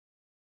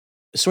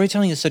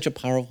storytelling is such a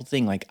powerful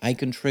thing. Like, I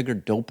can trigger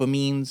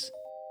dopamines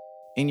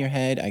in your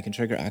head. I can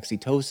trigger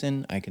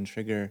oxytocin. I can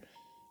trigger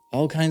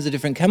all kinds of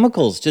different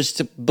chemicals. Just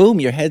to boom,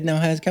 your head now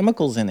has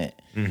chemicals in it.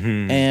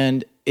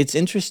 And it's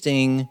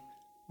interesting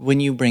when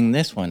you bring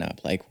this one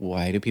up. Like,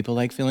 why do people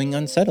like feeling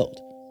unsettled?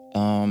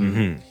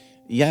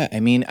 Yeah, I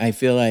mean, I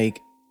feel like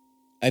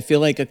a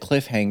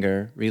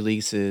cliffhanger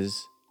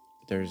releases.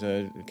 There's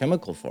a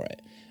chemical for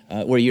it.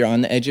 Where you're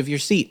on the edge of your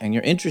seat and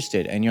you're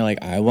interested and you're like,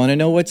 I want to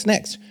know what's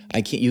next.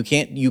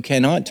 You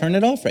cannot turn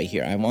it off right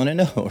here. I want to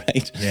know,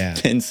 right? Yeah.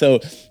 And so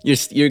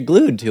you're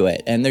glued to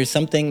it. And there's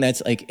something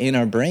that's like in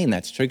our brain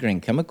that's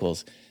triggering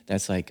chemicals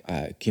that's like,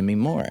 give me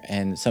more.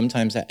 And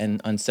sometimes that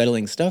and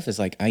unsettling stuff is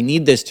like, I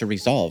need this to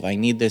resolve. I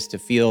need this to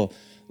feel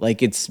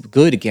like it's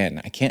good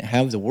again. I can't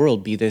have the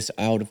world be this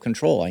out of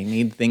control. I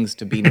need things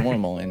to be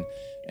normal and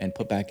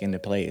put back into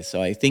place.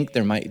 So I think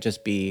there might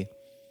just be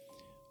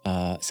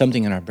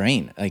something in our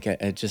brain, like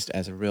just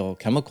as a real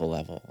chemical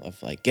level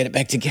of like, get it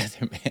back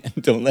together, man.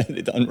 Don't let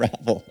it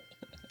unravel.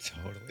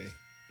 Totally.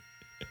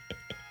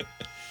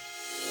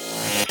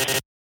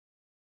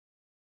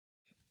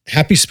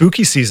 Happy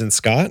spooky season,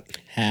 Scott.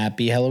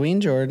 Happy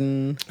Halloween,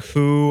 Jordan.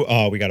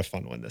 We got a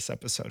fun one this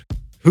episode.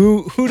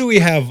 Who do we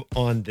have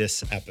on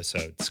this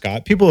episode,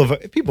 Scott?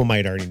 People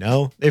might already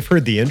know. They've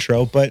heard the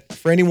intro, but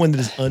for anyone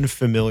that is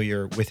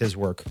unfamiliar with his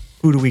work,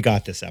 who do we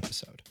got this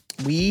episode?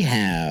 We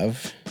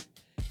have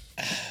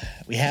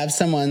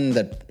someone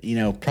that,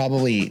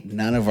 probably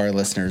none of our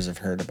listeners have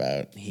heard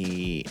about.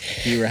 He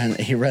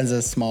runs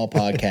a small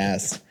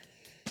podcast.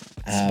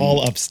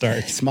 Small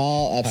upstarted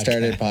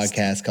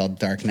podcast called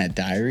Darknet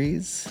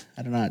Diaries.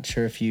 I'm not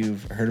sure if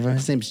you've heard of him.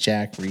 His name's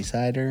Jack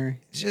Rhysider.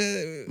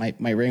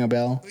 Might ring a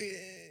bell.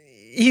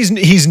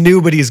 He's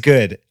new, but he's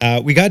good.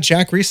 We got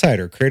Jack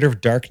Rhysider, creator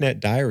of Darknet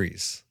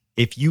Diaries.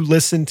 If you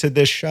listen to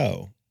this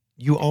show,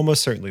 you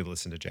almost certainly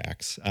listen to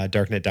Jack's.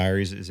 Darknet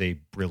Diaries is a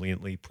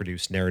brilliantly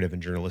produced narrative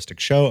and journalistic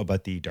show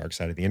about the dark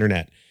side of the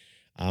internet.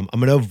 I'm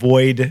going to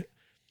avoid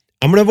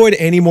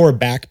any more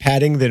back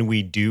padding than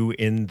we do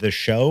in the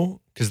show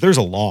because there's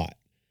a lot.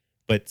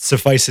 But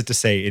suffice it to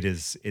say,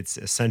 it's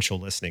essential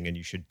listening, and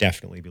you should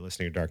definitely be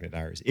listening to Darknet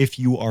Diaries if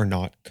you are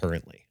not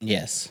currently.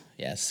 Yes.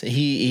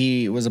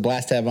 He was a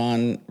blast to have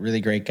on.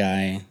 Really great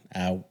guy.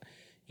 You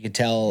could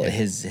tell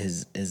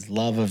his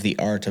love of the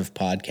art of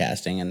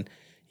podcasting, and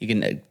you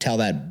can tell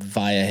that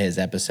via his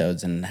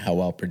episodes and how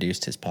well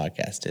produced his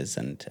podcast is.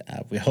 And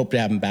we hope to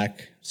have him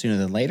back sooner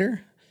than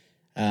later.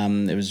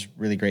 It was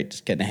really great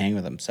just getting to hang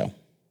with him. So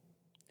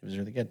it was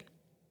really good.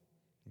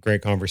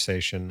 Great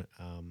conversation.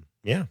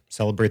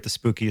 Celebrate the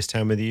spookiest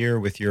time of the year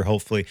with your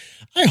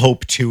I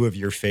hope two of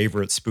your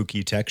favorite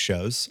spooky tech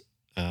shows.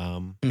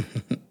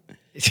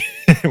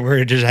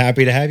 We're just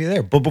happy to have you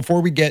there. But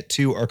before we get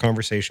to our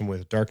conversation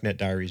with Darknet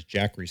Diaries,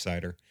 Jack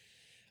Rhysider,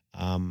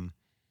 I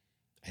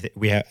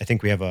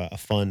think we have a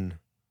fun.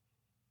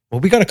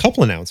 Well, we got a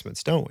couple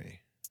announcements, don't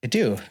we? I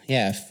do.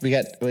 Yeah, we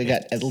got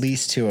at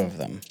least two of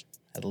them.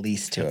 At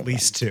least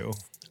two.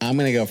 I'm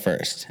gonna go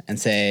first and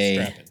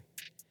say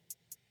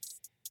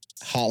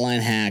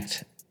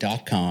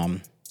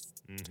hotlinehacked.com.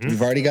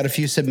 We've already got a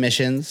few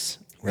submissions.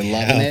 We're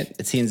loving it.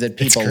 It seems that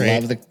people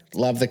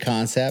love the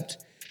concept.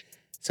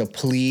 So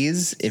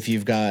please, if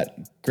you've got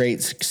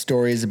great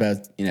stories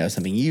about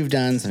something you've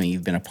done, something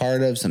you've been a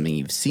part of, something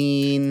you've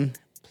seen,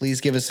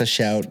 please give us a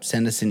shout.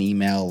 Send us an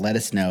email. Let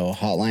us know.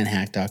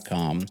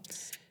 Hotlinehack.com.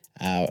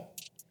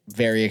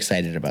 Very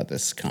excited about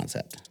this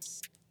concept.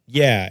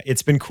 Yeah,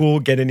 it's been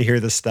cool getting to hear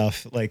this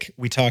stuff. Like,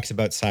 we talked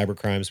about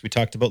cybercrimes. We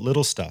talked about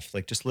little stuff,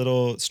 like just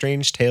little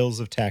strange tales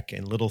of tech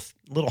and little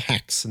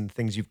hacks and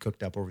things you've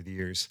cooked up over the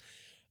years.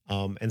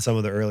 And some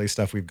of the early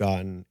stuff we've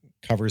gotten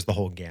covers the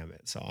whole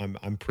gamut. So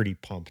I'm pretty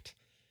pumped.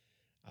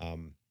 I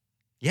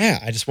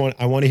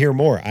want to hear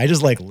more. I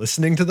just like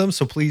listening to them.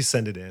 So please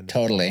send it in.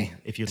 Totally.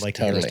 If you'd like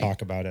to hear us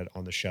talk about it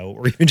on the show,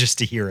 or even just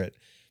to hear it,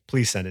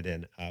 please send it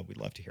in. We'd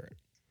love to hear it.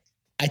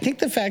 I think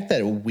the fact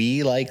that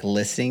we like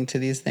listening to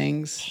these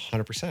things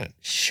 100%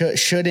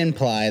 should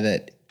imply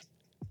that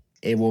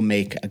it will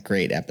make a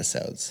great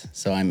episodes.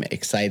 So I'm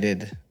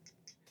excited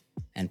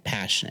and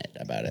passionate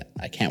about it.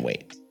 I can't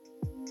wait.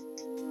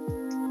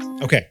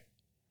 Okay.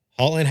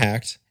 Hotline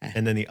hacked.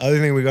 And then the other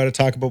thing we got to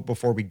talk about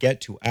before we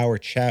get to our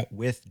chat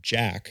with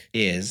Jack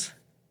is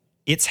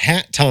it's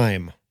hat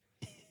time.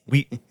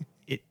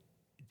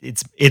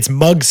 It's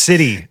Mug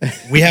City.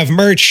 We have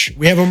merch.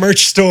 We have a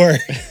merch store.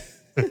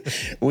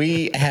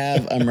 We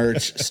have a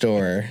merch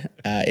store.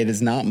 It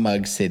is not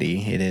Mug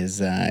City. It is.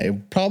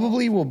 It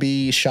probably will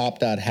be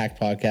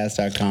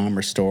shop.hackpodcast.com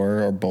or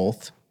store or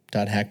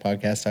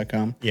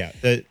both.hackpodcast.com. Yeah.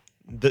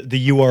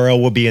 The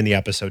URL will be in the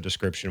episode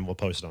description. We'll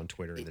post it on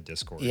Twitter and the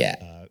Discord.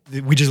 Yeah.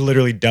 We just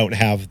literally don't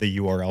have the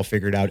URL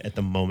figured out at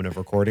the moment of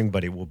recording,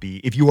 but it will be.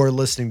 If you are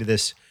listening to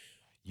this,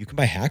 you can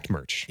buy hacked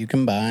merch. You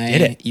can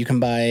buy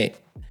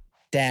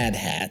dad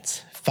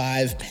hats,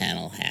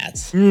 5-panel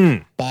hats,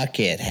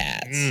 bucket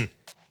hats.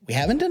 We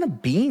haven't done a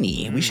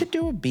beanie. We should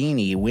do a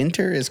beanie.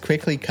 Winter is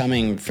quickly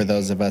coming for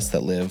those of us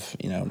that live,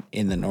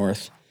 in the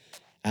north.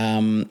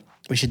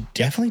 We should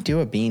definitely do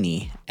a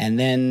beanie. And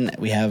then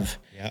we have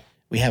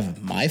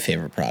my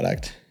favorite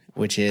product,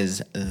 which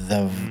is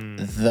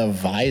the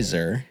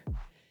visor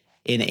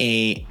in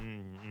a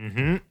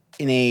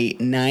late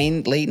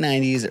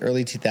 90s,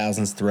 early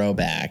 2000s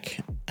throwback.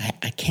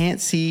 I can't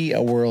see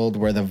a world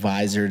where the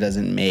visor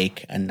doesn't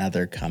make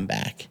another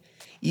comeback.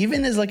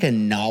 Even as like a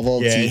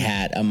novelty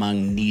hat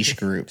among niche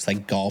groups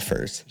like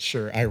golfers.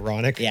 Sure,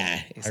 ironic.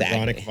 Yeah, exactly.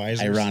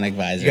 Ironic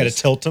visors. You got to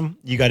tilt them.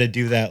 You got to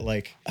do that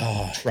like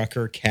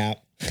trucker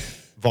cap,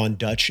 Von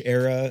Dutch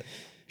era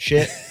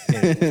shit.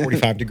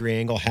 45-degree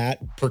angle hat,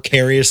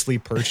 precariously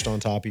perched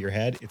on top of your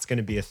head. It's going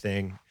to be a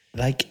thing.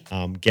 Like,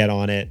 get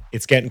on it.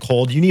 It's getting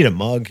cold. You need a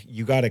mug.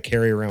 You got to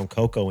carry around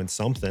cocoa and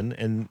something.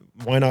 And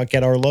why not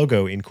get our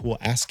logo in cool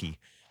ASCII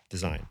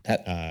design?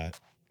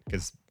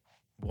 Because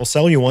we'll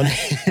sell you one.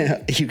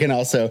 You can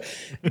also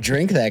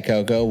drink that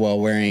cocoa while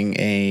wearing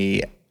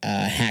a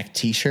hacked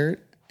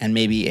t-shirt and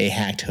maybe a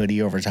hacked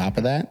hoodie over top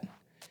of that.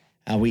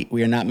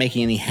 We are not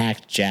making any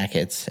hacked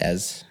jackets,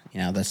 as you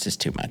know, that's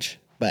just too much.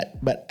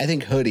 But I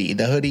think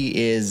the hoodie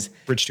is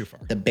bridge too far.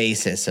 The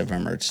basis of our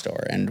merch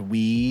store, and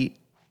we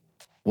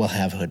will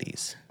have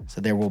hoodies.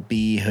 So there will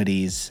be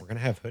hoodies. We're gonna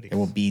have hoodies. There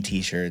will be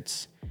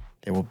t-shirts.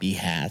 There will be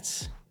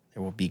hats.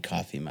 There will be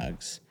coffee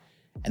mugs,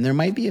 and there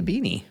might be a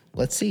beanie.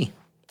 Let's see.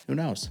 Who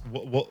knows?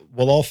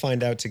 We'll all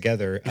find out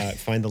together.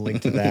 Find the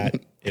link to that.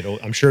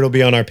 I'm sure it'll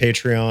be on our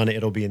Patreon.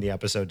 It'll be in the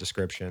episode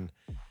description.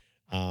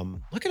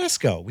 Look at us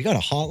go. We got a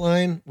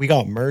hotline. We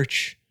got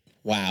merch.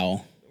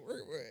 Wow.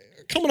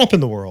 We're coming up in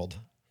the world.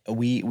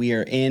 We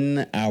are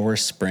in our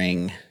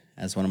spring,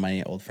 as one of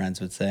my old friends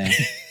would say.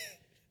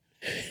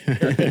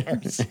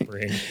 Our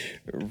spring.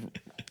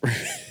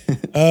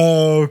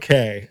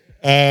 Okay.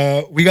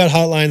 We got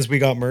hotlines, we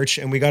got merch,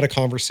 and we got a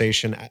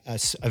conversation,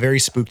 a very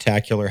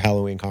spooktacular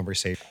Halloween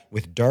conversation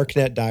with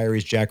Darknet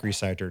Diaries, Jack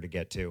Rhysider to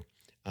get to.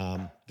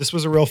 This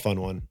was a real fun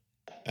one.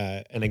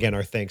 And again,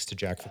 our thanks to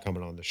Jack for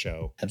coming on the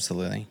show.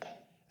 Absolutely.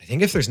 I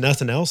think if there's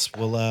nothing else,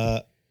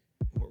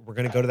 we're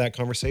going to go to that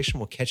conversation.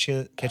 We'll catch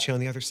you on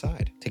the other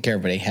side. Take care,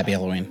 everybody. Happy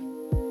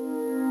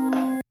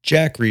Halloween.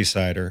 Jack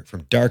Rhysider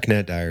from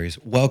Darknet Diaries.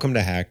 Welcome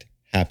to Hacked.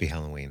 Happy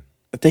Halloween.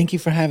 Thank you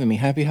for having me.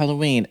 Happy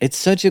Halloween. It's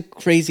such a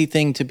crazy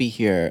thing to be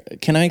here.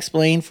 Can I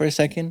explain for a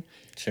second?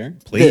 Sure.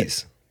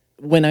 Please.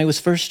 When I was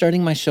first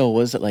starting my show,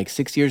 was it like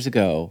 6 years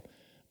ago?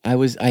 I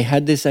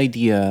had this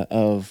idea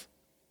of,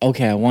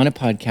 okay, I want a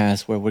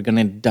podcast where we're going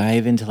to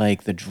dive into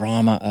like the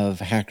drama of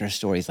hacker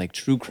stories, like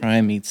true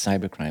crime meets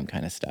cybercrime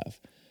kind of stuff.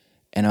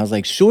 And I was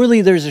like,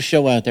 surely there's a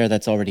show out there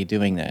that's already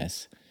doing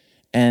this.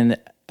 And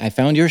I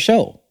found your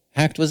show.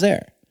 Hacked was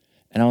there.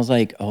 And I was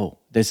like, oh,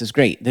 this is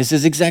great. This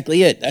is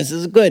exactly it. This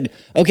is good.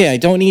 Okay, I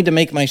don't need to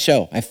make my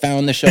show. I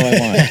found the show I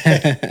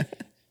want.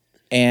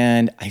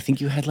 And I think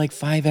you had like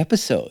 5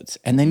 episodes.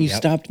 And then you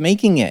stopped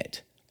making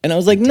it. And I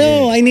was like,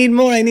 no, I need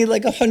more. I need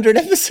like 100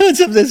 episodes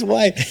of this.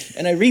 Why?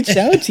 And I reached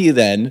out to you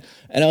then.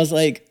 And I was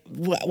like,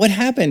 what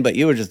happened? But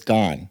you were just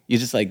gone. You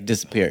just like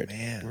disappeared. Oh,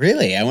 man.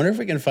 Really? I wonder if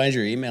we can find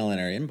your email in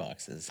our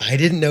inboxes. I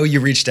didn't know you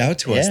reached out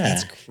to us. Yeah.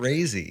 That's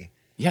crazy.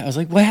 Yeah, I was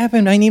like, what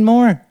happened? I need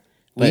more.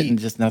 But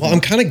just nothing. Well,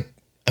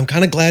 I'm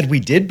kind of glad we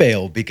did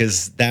bail,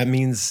 because that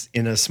means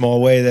in a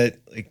small way that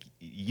like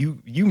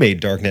you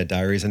made Darknet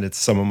Diaries, and it's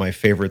some of my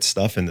favorite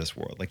stuff in this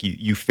world. Like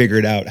you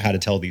figured out how to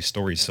tell these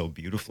stories so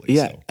beautifully.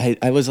 Yeah, so.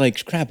 I was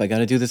like, crap, I got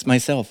to do this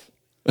myself.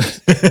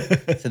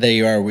 So there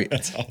you are.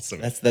 That's awesome.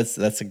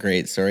 That's a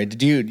great story.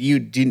 Did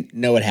you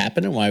know what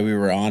happened and why we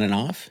were on and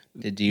off?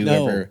 Did you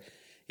ever?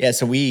 Yeah.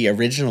 So we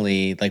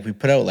originally we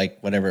put out like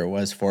whatever it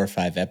was, 4 or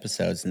 5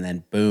 episodes, and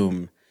then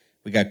boom,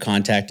 we got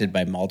contacted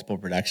by multiple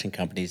production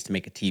companies to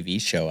make a TV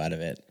show out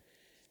of it.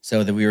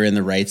 So that we were in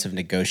the rights of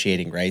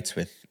negotiating rights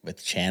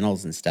with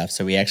channels and stuff.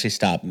 So we actually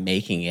stopped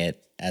making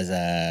it as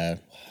a.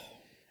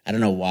 I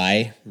don't know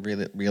why,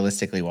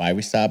 realistically why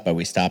we stopped, but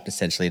we stopped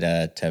essentially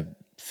to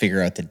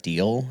figure out the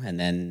deal, and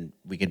then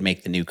we could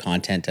make the new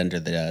content under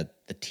the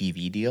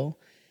TV deal.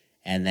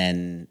 And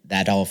then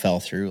that all fell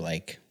through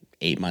like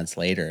 8 months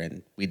later,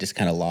 and we just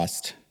kind of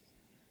lost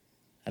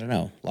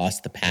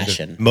the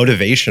passion.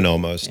 Motivation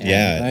almost.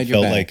 Yeah. It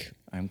felt like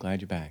I'm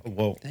glad you're back.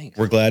 Well, Thanks.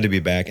 We're glad to be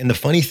back. And the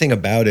funny thing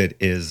about it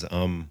is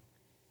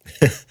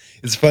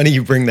it's funny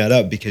you bring that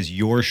up, because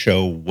your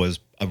show was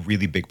a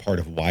really big part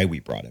of why we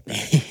brought it back.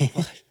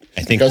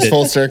 I think it goes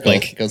full circle.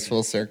 It goes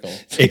full circle.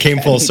 It came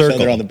full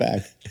circle. On the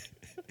back.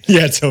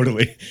 Yeah,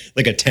 totally.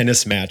 Like a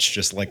tennis match,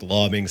 just like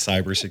lobbing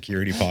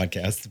cybersecurity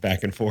podcasts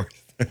back and forth.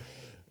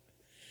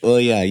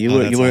 Well, yeah, you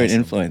were awesome. an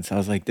influence. I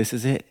was like, this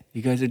is it.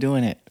 You guys are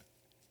doing it.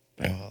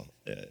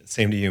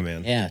 Same to you,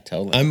 man. Yeah,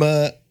 totally.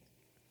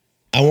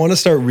 I want to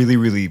start really,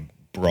 really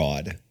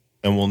broad,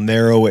 and we'll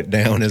narrow it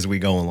down as we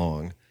go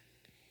along.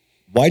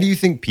 Why do you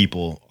think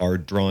people are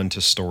drawn to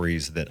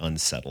stories that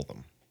unsettle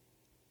them?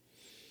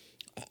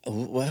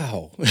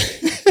 Wow.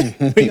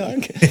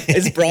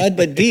 It's broad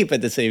but deep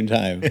at the same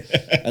time.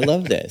 I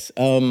love this.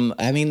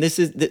 I mean, this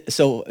is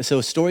so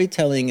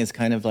storytelling is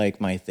kind of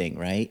like my thing,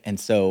 right? And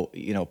so,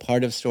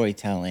 part of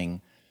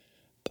storytelling,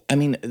 I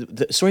mean,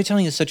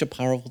 storytelling is such a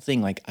powerful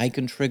thing. Like I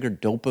can trigger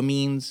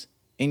dopamines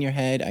in your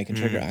head. I can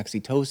trigger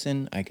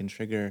oxytocin. I can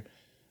trigger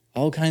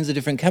all kinds of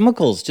different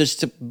chemicals. Just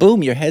to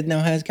boom, your head now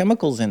has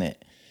chemicals in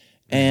it.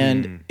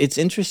 And it's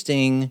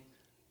interesting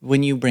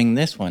when you bring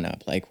this one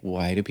up. Like,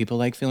 why do people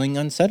like feeling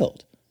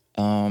unsettled?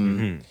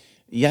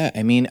 Yeah,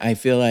 I mean, I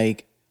feel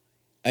like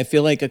a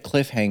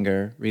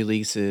cliffhanger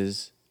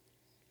releases.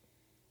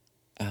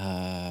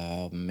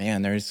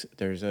 Man,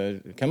 there's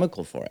a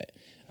chemical for it.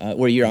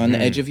 Where you're on the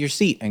edge of your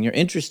seat and you're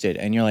interested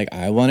and you're like,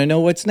 I want to know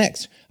what's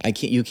next.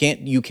 You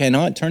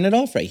cannot turn it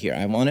off right here.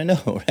 I want to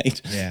know,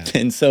 right? Yeah.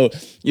 And so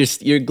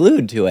you're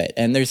glued to it.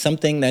 And there's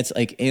something that's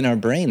like in our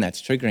brain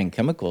that's triggering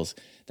chemicals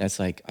that's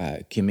like,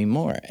 give me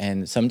more.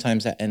 And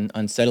sometimes that and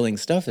unsettling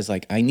stuff is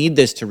like, I need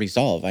this to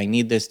resolve. I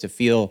need this to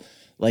feel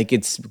like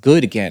it's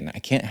good again. I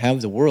can't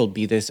have the world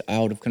be this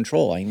out of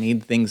control. I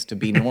need things to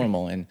be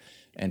normal and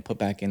put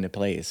back into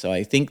place. So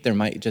I think there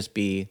might just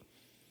be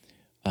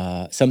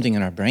something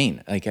in our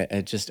brain, like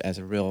just as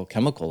a real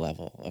chemical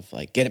level of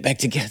like, get it back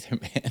together,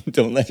 man.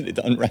 Don't let it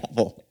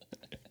unravel.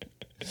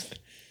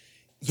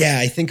 Yeah,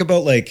 I think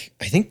about I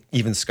think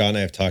even Scott and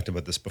I have talked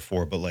about this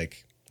before, but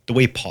like the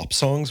way pop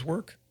songs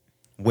work,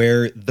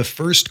 where the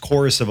first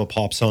chorus of a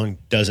pop song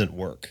doesn't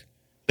work,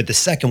 but the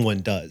second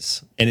one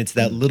does. And it's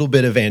that little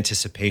bit of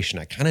anticipation.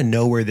 I kind of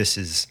know where this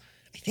is.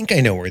 I think I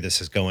know where this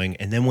is going.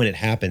 And then when it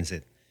happens,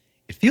 it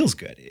feels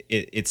good.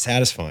 It's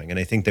satisfying. And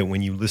I think that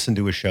when you listen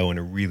to a show and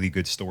a really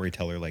good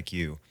storyteller like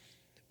you,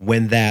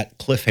 when that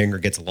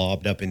cliffhanger gets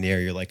lobbed up in the air,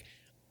 you're like,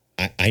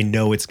 I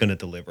know it's going to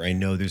deliver. I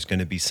know there's going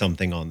to be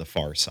something on the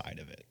far side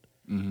of it.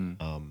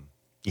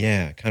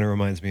 Yeah, it kind of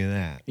reminds me of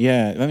that.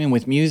 Yeah, I mean,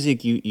 with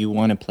music, you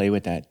want to play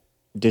with that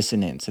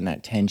dissonance and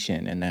that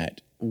tension and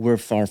that we're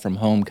far from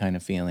home kind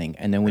of feeling.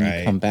 And then when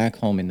you come back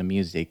home in the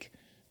music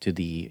to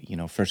the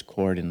first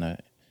chord in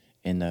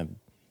the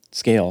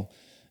scale,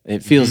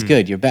 it feels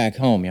good. You're back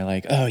home. You're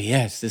like, oh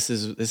yes,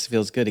 this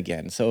feels good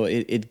again. So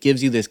it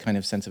gives you this kind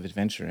of sense of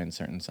adventure in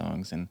certain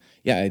songs. And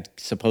yeah, I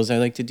suppose I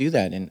like to do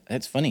that. And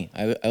that's funny.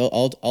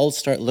 I'll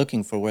start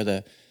looking for where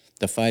the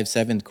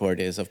 5/7 chord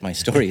is of my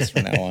stories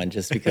from now on,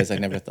 just because I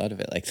never thought of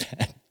it like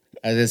that.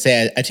 I was gonna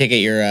say, I take it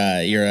you're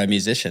a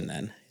musician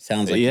then.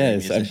 Sounds like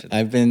Yes, you're a musician.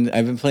 I've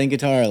been playing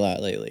guitar a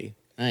lot lately.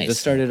 Nice.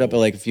 Just started up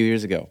like a few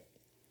years ago.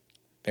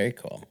 Very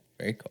cool.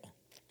 Very cool.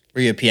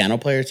 Were you a piano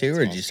player too,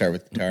 or did you start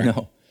with guitar?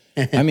 No.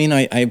 I mean,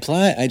 I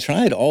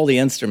tried all the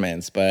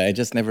instruments, but I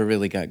just never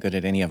really got good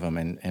at any of them.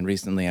 And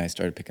recently I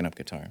started picking up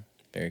guitar.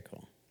 Very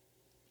cool.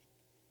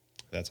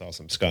 That's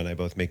awesome. Scott and I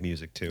both make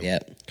music too.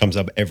 Yep. Comes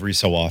up every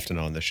so often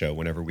on the show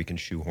whenever we can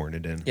shoehorn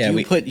it in. Yeah,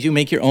 you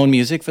make your own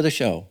music for the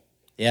show?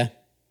 Yeah.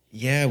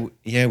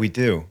 Yeah, we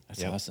do.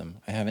 That's awesome.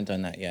 I haven't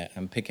done that yet.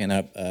 I'm picking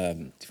up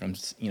from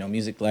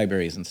music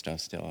libraries and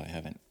stuff still. I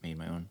haven't made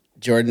my own.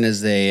 Jordan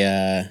is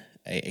a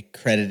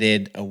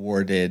credited,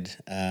 awarded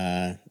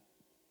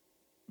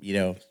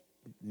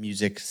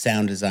music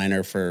sound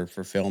designer for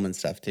film and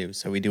stuff too.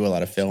 So we do a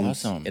lot of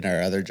films in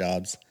our other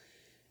jobs,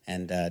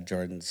 and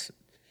Jordan's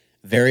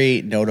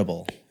very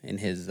notable in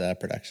his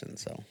production.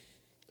 So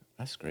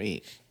that's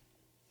great.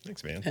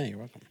 Thanks, man. Yeah, you're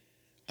welcome.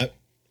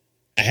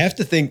 I have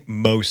to think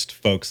most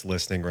folks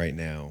listening right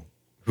now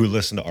who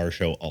listen to our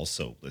show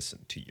also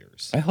listen to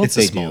yours. I hope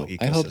they do.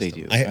 I hope they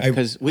do.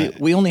 Because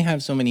we only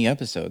have so many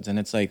episodes, and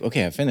it's like,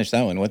 okay, I finished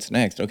that one. What's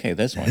next? Okay,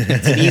 this one.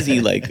 It's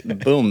easy. Like,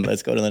 boom,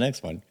 let's go to the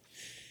next one.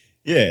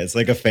 Yeah, it's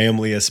like a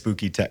family of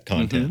spooky tech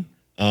content.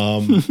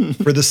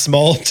 For the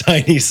small,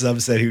 tiny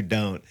subset who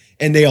don't,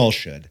 and they all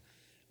should.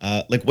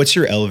 What's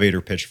your elevator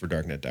pitch for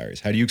Darknet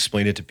Diaries? How do you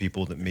explain it to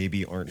people that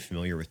maybe aren't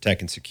familiar with tech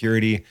and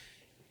security?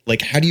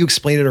 Like, how do you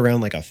explain it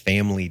around like a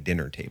family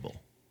dinner table?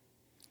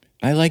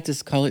 I like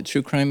to call it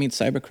true crime meets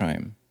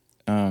cybercrime.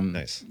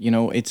 Nice.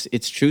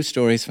 It's true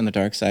stories from the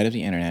dark side of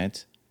the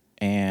internet,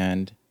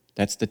 and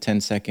that's the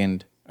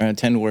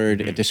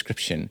 10-word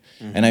description.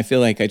 And I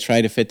feel like I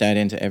try to fit that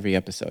into every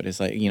episode.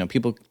 It's like,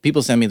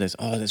 people send me this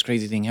this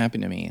crazy thing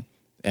happened to me.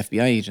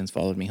 FBI agents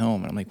followed me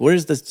home, and I'm like,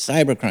 where's the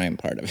cybercrime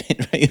part of it?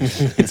 Right?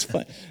 It's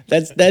fun.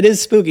 That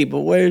is spooky, but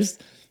where's?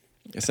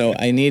 So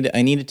I need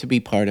it to be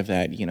part of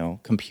that,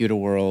 computer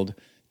world,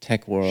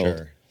 tech world.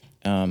 Sure.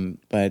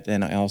 But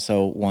then I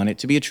also want it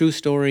to be a true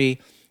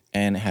story,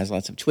 and it has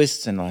lots of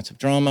twists and lots of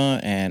drama.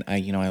 And I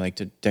like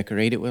to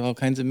decorate it with all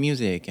kinds of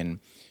music and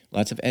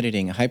lots of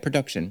editing, high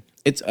production.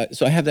 It's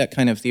so I have that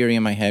kind of theory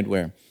in my head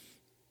where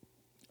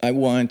I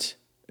want,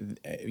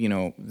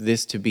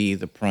 this to be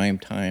the prime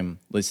time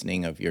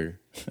listening of your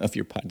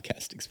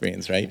podcast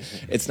experience, right?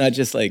 It's not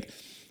just like.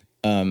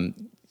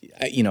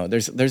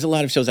 There's a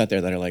lot of shows out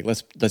there that are like,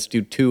 let's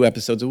do 2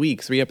 episodes a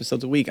week, 3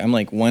 episodes a week. I'm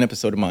like 1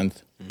 episode a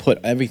month, put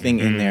everything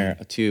in there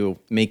to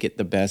make it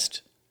the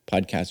best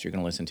podcast you're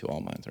going to listen to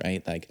all month,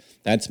 right? Like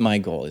that's my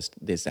goal is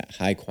that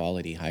high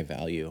quality, high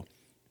value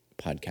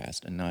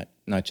podcast, and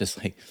not just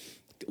like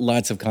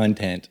lots of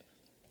content,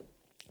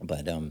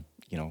 but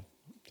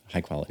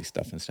high quality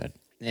stuff instead.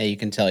 Yeah, you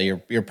can tell your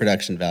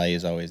production value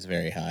is always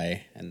very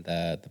high, and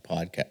the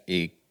podcast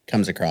it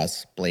comes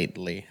across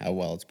blatantly how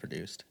well it's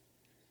produced.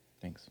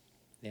 Thanks.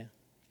 Yeah.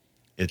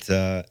 It's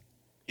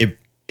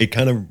it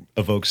kind of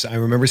evokes. I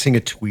remember seeing a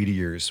tweet of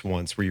yours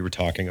once where you were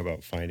talking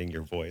about finding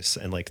your voice,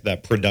 and like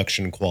that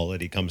production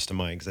quality comes to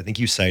mind because I think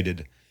you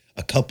cited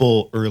a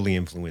couple early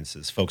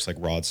influences, folks like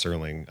Rod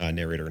Serling,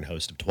 narrator and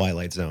host of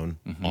Twilight Zone.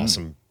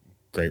 Awesome,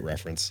 great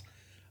reference.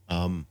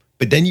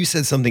 But then you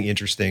said something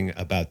interesting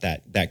about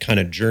that kind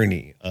of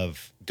journey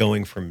of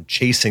going from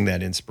chasing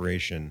that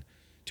inspiration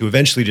to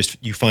eventually just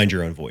you find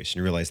your own voice and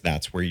you realize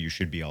that's where you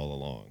should be all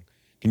along.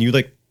 Can you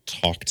like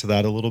talk to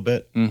that a little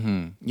bit?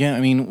 Yeah,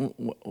 I mean,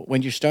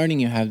 when you're starting,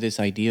 you have this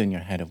idea in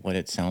your head of what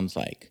it sounds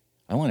like.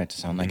 I want it to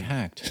sound like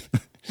Hacked.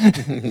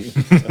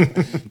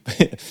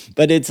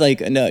 But it's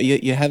like, no,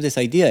 you have this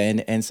idea.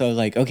 And so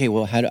like, okay,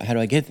 well, how do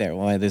I get there?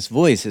 Well, this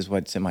voice is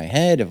what's in my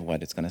head of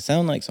what it's going to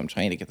sound like. So I'm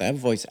trying to get that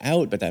voice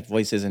out, but that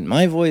voice isn't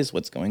my voice.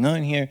 What's going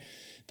on here?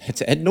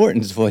 That's Ed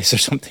Norton's voice or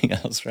something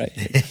else, right?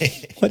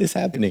 What is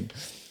happening?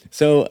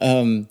 So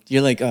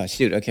you're like, oh,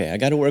 shoot, okay, I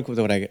got to work with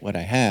what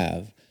I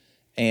have.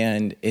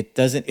 And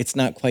it's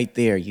not quite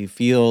there. You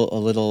feel a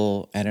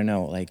little, I don't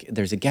know, like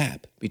there's a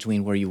gap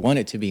between where you want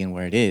it to be and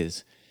where it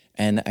is.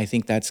 And I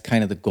think that's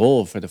kind of the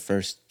goal for the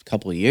first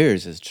couple of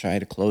years is try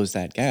to close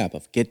that gap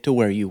of get to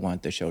where you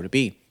want the show to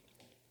be.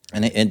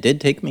 And it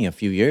did take me a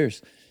few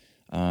years.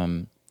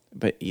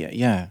 But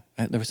yeah,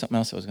 there was something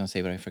else I was going to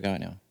say, but I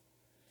forgot now.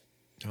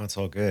 Oh, it's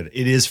all good.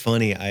 It is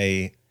funny.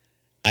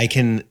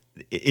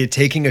 It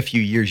taking a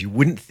few years, you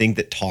wouldn't think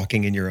that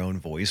talking in your own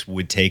voice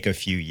would take a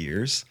few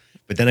years.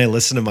 But then I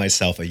listened to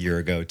myself a year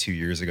ago, 2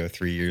 years ago,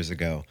 3 years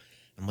ago.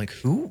 I'm like,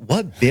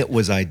 what bit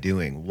was I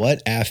doing?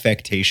 What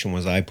affectation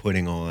was I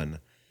putting on?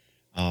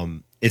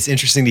 It's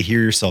interesting to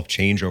hear yourself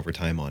change over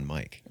time on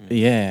mic.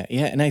 Yeah.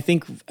 And I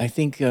think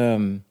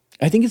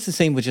it's the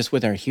same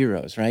with our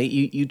heroes, right?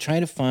 You try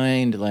to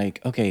find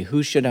like, okay,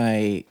 who should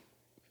I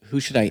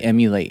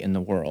emulate in the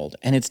world?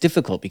 And it's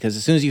difficult because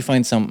as soon as you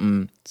find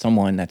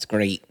someone that's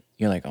great,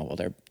 you're like, oh, well,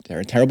 they're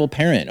a terrible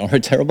parent or a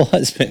terrible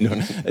husband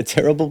or a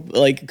terrible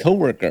like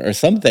coworker or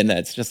something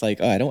that's just like,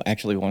 oh, I don't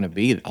actually want to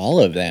be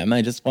all of them.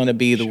 I just want to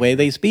be the way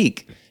they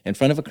speak in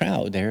front of a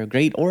crowd. They're a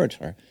great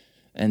orator.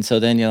 And so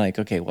then you're like,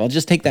 okay, well,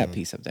 just take that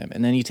piece of them.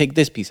 And then you take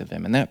this piece of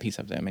them and that piece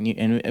of them. And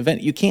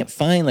you can't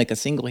find like a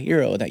single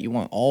hero that you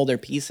want all their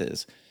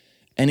pieces.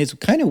 And it's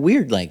kind of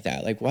weird like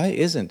that. Like, why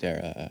isn't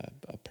there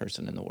a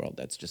person in the world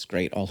that's just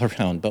great all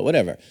around? But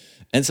whatever.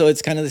 And so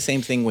it's kind of the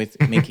same thing with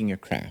making your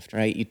craft,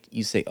 right?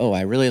 You say, oh,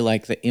 I really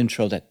like the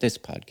intro that this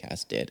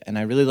podcast did. And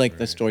I really like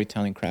the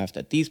storytelling craft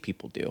that these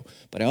people do.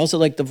 But I also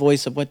like the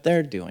voice of what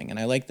they're doing. And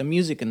I like the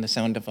music and the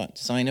sound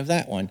design of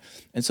that one.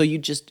 And so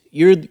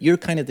you're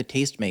kind of the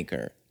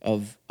tastemaker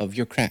of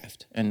your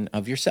craft and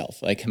of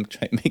yourself. Like I'm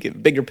trying to make it a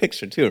bigger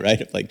picture too, right?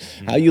 Of like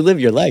how you live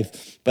your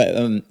life, but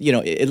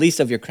at least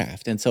of your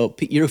craft. And so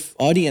your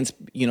audience,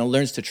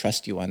 learns to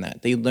trust you on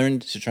that. They learn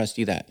to trust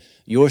you that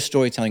your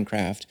storytelling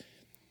craft,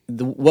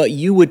 what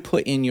you would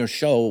put in your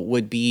show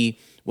would be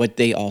what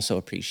they also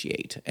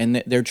appreciate.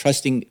 And they're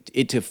trusting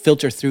it to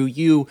filter through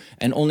you,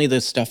 and only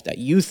the stuff that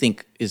you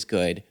think is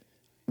good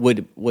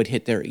would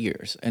hit their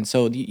ears. And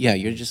so, yeah,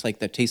 you're just like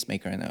the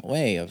tastemaker in that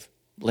way of,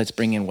 let's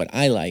bring in what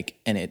I like,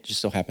 and it just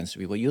so happens to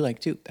be what you like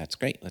too. That's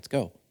great. Let's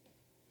go.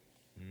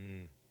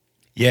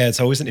 Yeah, it's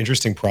always an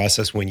interesting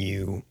process when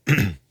you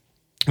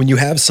when you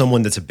have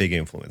someone that's a big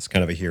influence,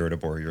 kind of a hero to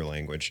borrow your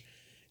language,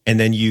 and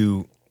then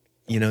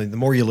the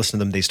more you listen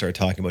to them, they start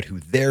talking about who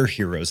their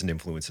heroes and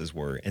influences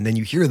were, and then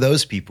you hear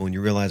those people and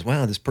you realize,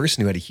 wow, this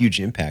person who had a huge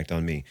impact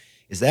on me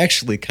is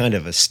actually kind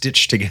of a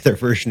stitched together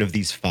version of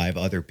these 5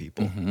 other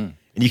people, and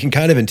you can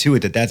kind of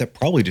intuit that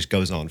probably just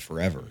goes on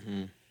forever.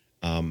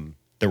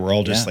 That we're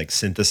all just like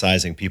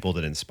synthesizing people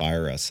that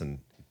inspire us and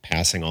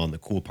passing on the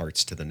cool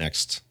parts to the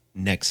next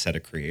set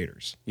of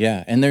creators.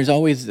 Yeah, and there's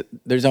always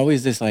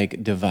this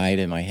like divide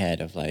in my head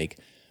of like,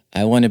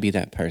 I want to be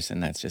that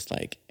person that's just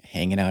like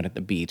hanging out at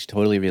the beach,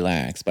 totally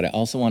relaxed, but I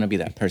also want to be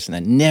that person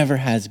that never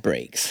has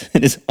breaks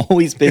and is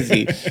always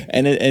busy.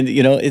 and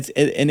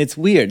it's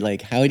weird.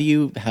 Like, how do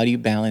you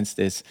balance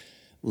this?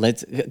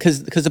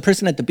 Because the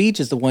person at the beach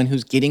is the one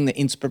who's getting the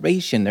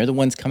inspiration. They're the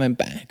ones coming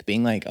back,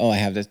 being like, oh, I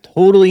have this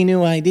totally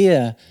new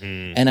idea,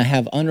 and I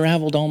have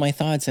unraveled all my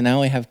thoughts, and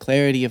now I have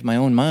clarity of my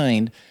own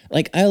mind.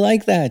 Like, I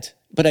like that,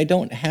 but I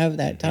don't have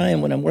that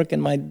time when I'm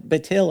working my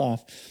tail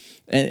off.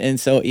 And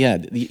so, yeah,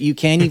 you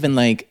can't even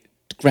like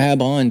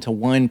grab on to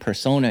one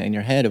persona in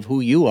your head of who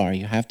you are.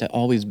 You have to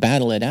always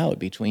battle it out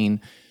between,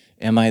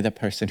 am I the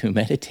person who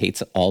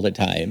meditates all the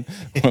time,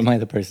 or am I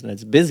the person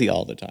that's busy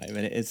all the time?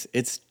 And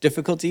it's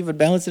difficult to even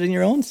balance it in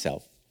your own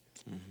self.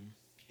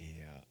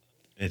 Yeah,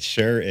 it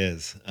sure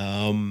is.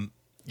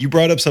 You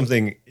brought up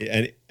something,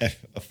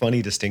 a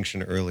funny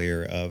distinction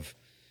earlier of,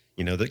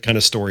 the kind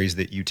of stories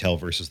that you tell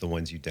versus the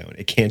ones you don't.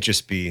 It can't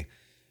just be,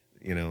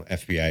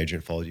 FBI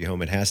agent followed you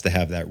home. It has to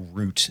have that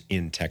root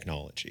in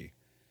technology.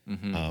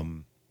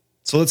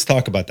 So let's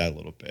talk about that a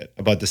little bit,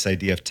 about this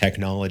idea of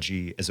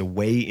technology as a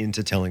way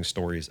into telling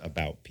stories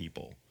about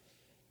people.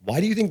 Why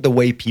do you think the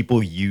way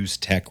people use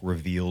tech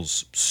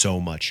reveals so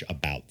much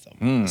about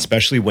them,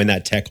 especially when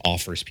that tech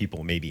offers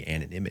people maybe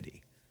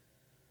anonymity?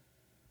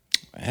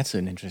 That's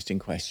an interesting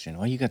question.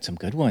 Well, you got some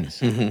good ones.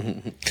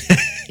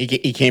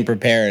 He came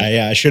prepared.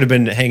 I should have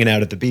been hanging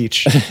out at the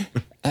beach.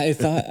 I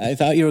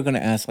thought you were going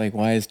to ask, like,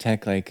 why is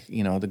tech, like,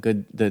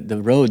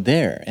 the road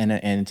there?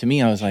 And to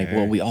me, I was like,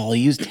 well, we all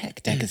use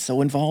tech. Tech is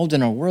so involved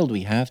in our world.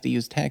 We have to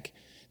use tech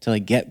to,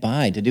 like, get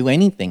by, to do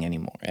anything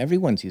anymore.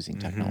 Everyone's using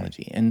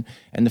technology, and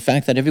the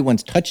fact that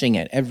everyone's touching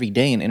it every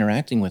day and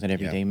interacting with it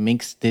every day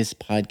makes this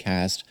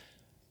podcast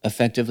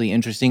effectively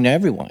interesting to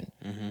everyone.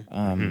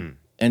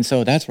 And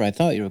so that's where I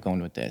thought you were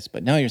going with this.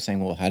 But now you're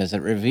saying, well, how does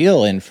it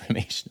reveal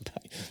information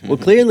about you? Well,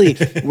 clearly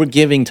we're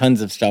giving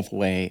tons of stuff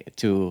away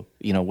to,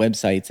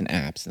 websites and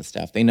apps and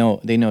stuff. They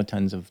know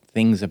tons of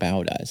things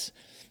about us.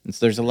 And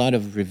so there's a lot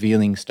of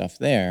revealing stuff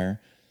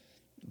there.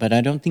 But I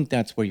don't think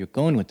that's where you're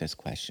going with this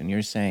question.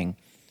 You're saying,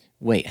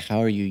 wait, how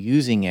are you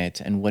using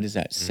it? And what does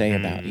that say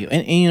about you?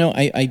 And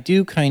I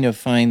do kind of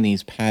find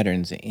these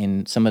patterns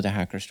in some of the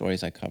hacker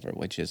stories I cover,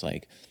 which is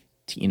like,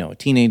 a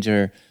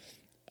teenager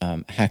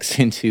hacks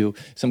into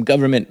some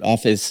government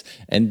office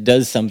and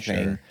does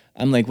something. Sure.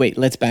 I'm like, wait,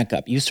 let's back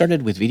up. You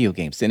started with video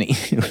games,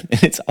 didn't you?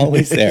 And it's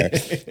always there.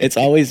 It's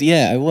always,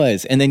 I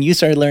was. And then you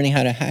started learning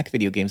how to hack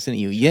video games, didn't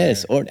you? Sure.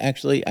 Yes. Or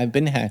actually, I've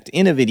been hacked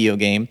in a video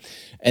game,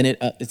 and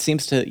it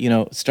seems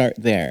to start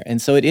there.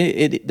 And so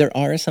there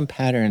are some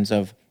patterns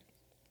of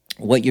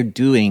what you're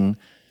doing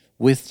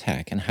with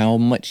tech and how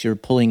much you're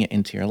pulling it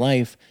into your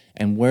life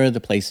and where are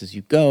the places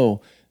you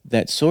go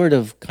that sort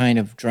of kind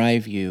of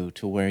drive you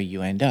to where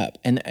you end up.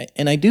 And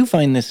I do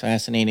find this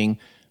fascinating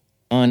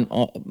on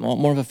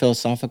more of a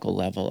philosophical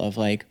level of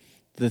like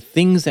the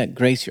things that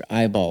grace your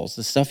eyeballs,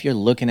 the stuff you're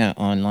looking at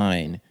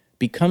online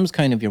becomes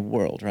kind of your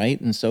world, right?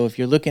 And so if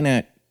you're looking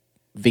at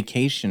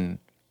vacation,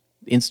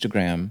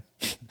 Instagram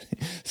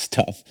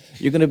stuff,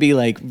 you're going to be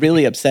like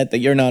really upset that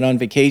you're not on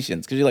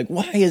vacations because you're like,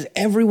 why is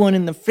everyone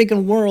in the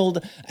freaking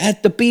world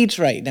at the beach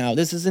right now?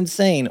 This is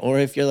insane. Or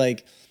if you're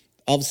like,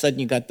 all of a sudden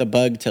you got the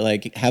bug to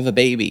like have a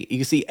baby.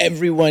 You see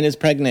everyone is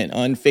pregnant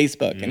on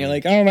Facebook and you're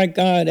like, oh my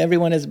God,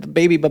 everyone has a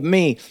baby but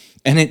me.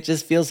 And it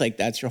just feels like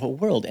that's your whole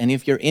world. And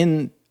if you're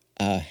in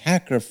a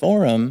hacker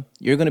forum,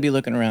 you're going to be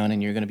looking around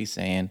and you're going to be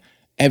saying,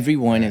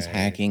 everyone is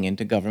hacking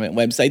into government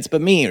websites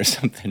but me or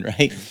something,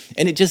 right?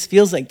 And it just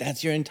feels like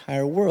that's your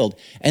entire world.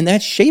 And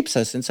that shapes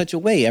us in such a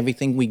way.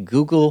 Everything we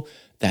Google,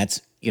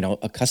 that's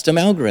a custom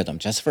algorithm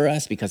just for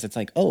us because it's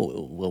like,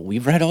 oh, well,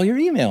 we've read all your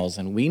emails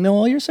and we know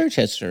all your search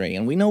history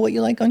and we know what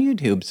you like on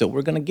YouTube. So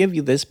we're going to give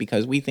you this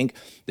because we think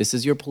this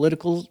is your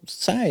political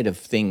side of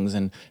things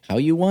and how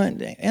you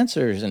want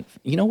answers. And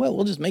you know what?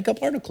 We'll just make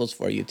up articles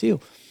for you too.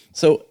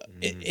 So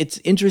it's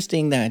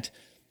interesting that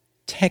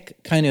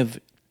tech kind of,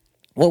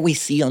 what we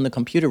see on the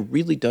computer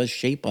really does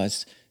shape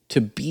us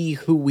to be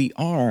who we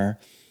are.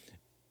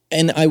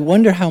 And I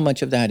wonder how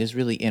much of that is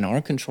really in our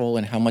control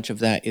and how much of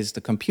that is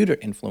the computer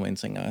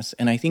influencing us.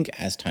 And I think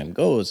as time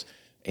goes,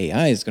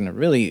 AI is going to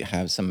really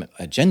have some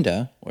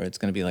agenda where it's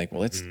going to be like,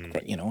 well, let's,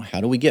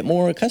 how do we get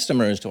more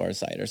customers to our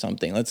site or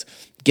something? Let's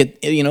get,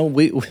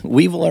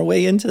 weevil our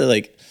way into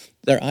like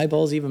their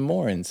eyeballs even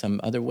more in some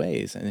other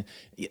ways. And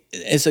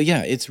so,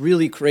 it's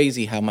really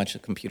crazy how much a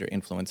computer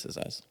influences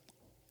us.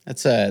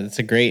 That's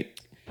a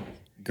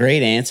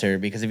great answer,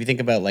 because if you think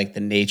about like the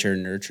nature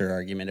nurture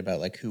argument about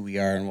like who we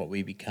are and what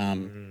we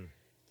become,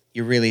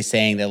 you're really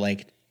saying that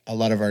like a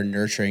lot of our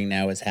nurturing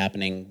now is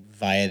happening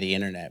via the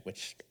internet,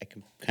 which I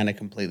kind of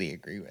completely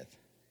agree with.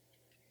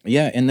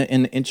 Yeah, and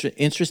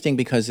interesting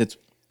because it's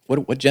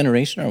what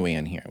generation are we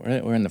in here?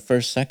 We're in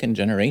the second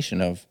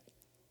generation of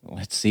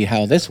let's see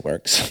how this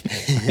works.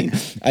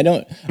 I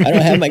don't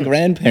have my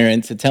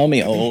grandparents to tell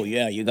me, oh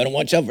yeah, you got to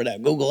watch out for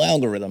that Google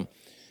algorithm.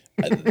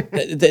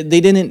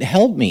 They didn't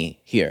help me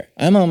here.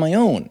 I'm on my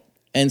own.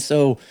 And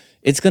so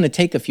it's going to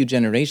take a few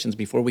generations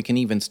before we can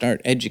even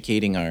start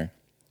educating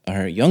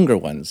our younger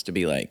ones to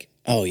be like,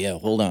 oh yeah,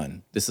 hold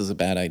on. This is a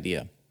bad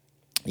idea.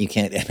 You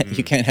can't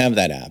have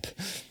that app.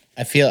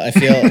 I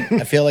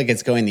feel like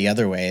it's going the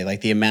other way.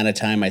 Like the amount of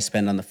time I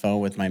spend on the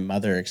phone with my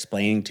mother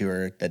explaining to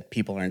her that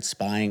people aren't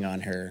spying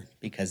on her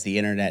because the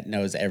internet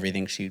knows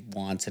everything she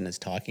wants and is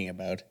talking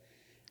about.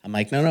 I'm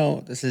like,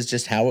 no, this is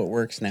just how it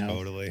works now.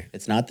 Totally.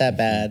 It's not that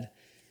bad.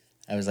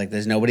 I was like,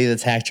 there's nobody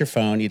that's hacked your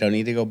phone. You don't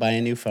need to go buy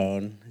a new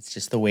phone. It's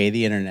just the way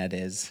the internet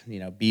is.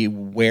 Be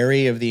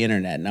wary of the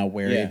internet, not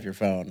wary of your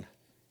phone.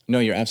 No,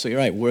 you're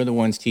absolutely right. We're the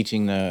ones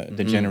teaching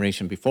the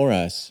generation before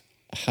us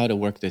how to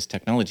work this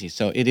technology.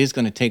 So it is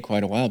going to take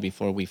quite a while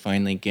before we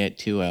finally get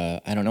to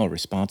a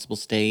responsible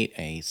state,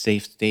 a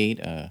safe state,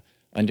 a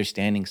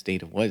understanding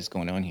state of what is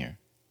going on here.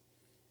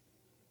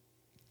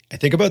 I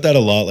think about that a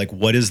lot. Like,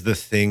 what is the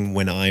thing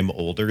when I'm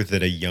older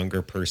that a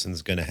younger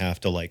person's going to have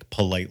to like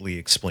politely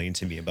explain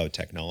to me about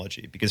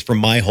technology? Because for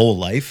my whole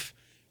life,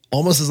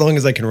 almost as long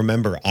as I can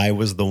remember, I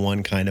was the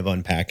one kind of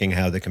unpacking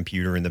how the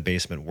computer in the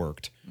basement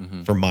worked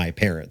for my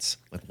parents.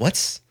 Like,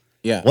 what's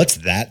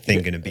that thing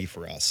going to be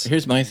for us?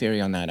 Here's my theory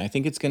on that. I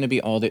think it's going to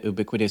be all the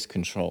ubiquitous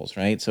controls,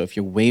 right? So if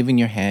you're waving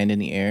your hand in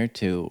the air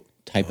to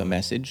type a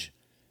message,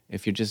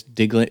 if you're just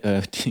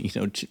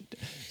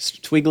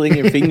twiggling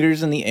your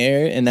fingers in the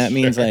air, and that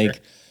means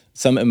like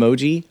some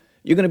emoji,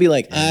 You're going to be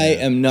like, I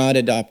am not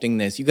adopting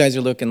this. You guys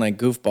are looking like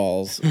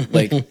goofballs,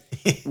 like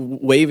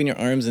waving your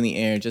arms in the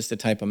air just to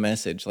type a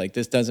message. Like,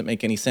 this doesn't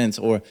make any sense.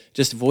 Or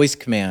just voice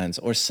commands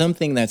or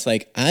something that's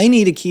like, I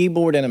need a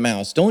keyboard and a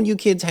mouse. Don't you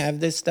kids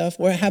have this stuff?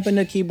 What happened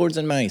to keyboards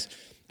and mice?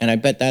 And I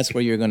bet that's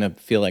where you're going to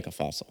feel like a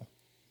fossil.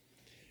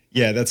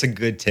 Yeah, that's a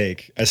good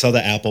take. I saw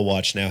the Apple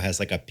Watch now has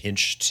like a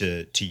pinch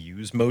to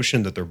use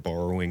motion that they're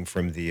borrowing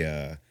from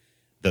the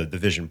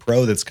Vision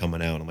Pro that's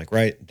coming out. I'm like,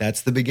 right,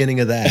 that's the beginning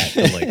of that.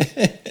 The,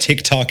 like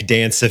TikTok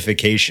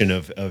dancification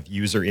of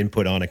user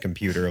input on a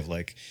computer of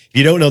like, if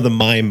you don't know the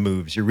mime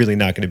moves, you're really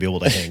not going to be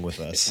able to hang with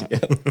us.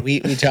 We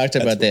talked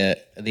about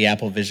the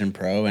Apple Vision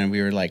Pro, and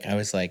we were like, I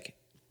was like,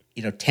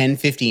 10,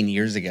 15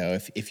 years ago,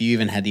 if you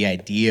even had the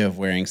idea of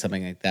wearing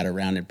something like that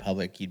around in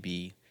public, you'd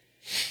be,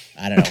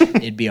 I don't know,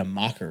 it'd be a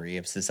mockery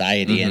of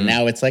society. And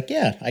now it's like,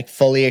 yeah, I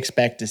fully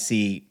expect to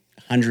see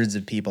hundreds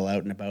of people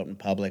out and about in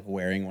public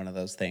wearing one of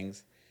those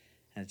things.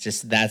 And it's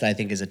just that, I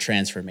think, is a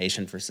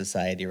transformation for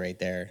society right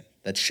there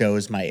that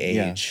shows my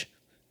age.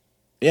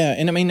 Yeah,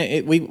 and I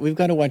mean, we've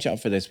got to watch out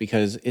for this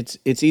because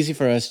it's easy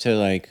for us to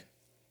like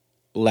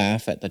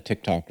laugh at the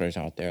TikTokers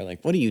out there.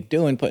 Like, what are you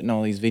doing putting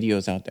all these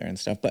videos out there and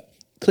stuff? But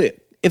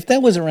if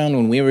that was around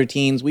when we were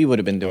teens, we would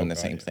have been doing the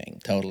same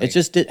thing. Totally. It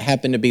just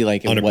happened to be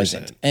like it 100%.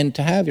 wasn't. And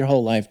to have your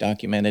whole life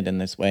documented in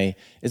this way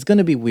is going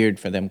to be weird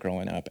for them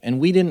growing up. And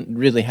we didn't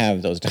really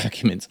have those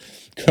documents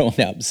growing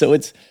up. So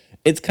it's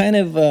kind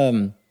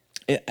of,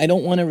 I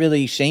don't want to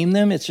really shame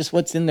them. It's just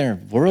what's in their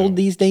world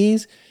these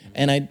days.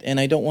 And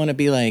I don't want to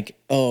be like,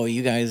 oh,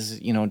 you guys,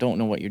 don't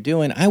know what you're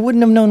doing. I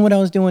wouldn't have known what I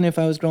was doing if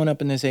I was growing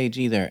up in this age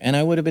either. And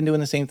I would have been doing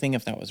the same thing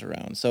if that was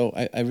around. So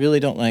I really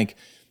don't like,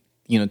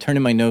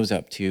 turning my nose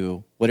up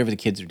to whatever the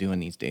kids are doing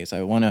these days.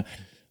 I want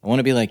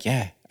to be like,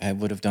 yeah, I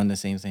would have done the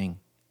same thing.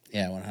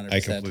 Yeah, 100%. I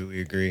completely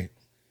agree.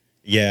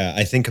 Yeah,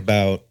 I think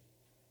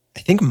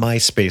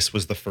MySpace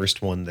was the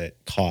first one that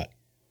caught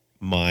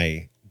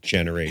my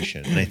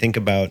generation. And I think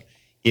about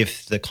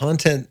if the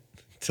content,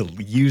 to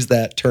use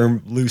that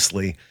term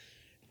loosely,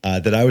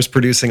 that I was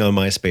producing on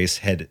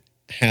MySpace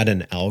had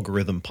an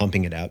algorithm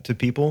pumping it out to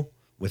people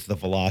with the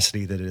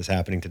velocity that it is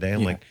happening today.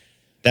 I'm like,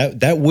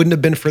 that wouldn't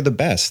have been for the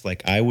best.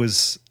 Like, I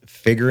was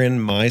figuring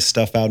my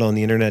stuff out on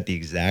the internet the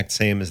exact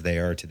same as they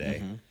are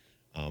today.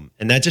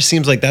 And that just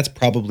seems like that's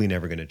probably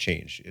never going to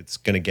change. It's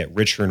going to get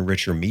richer and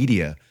richer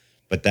media,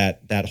 but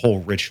that whole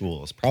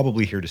ritual is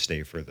probably here to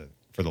stay for the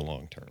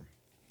long term.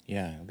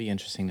 Yeah, it'll be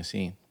interesting to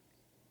see.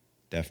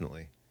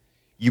 Definitely.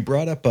 You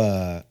brought up,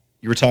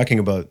 you were talking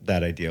about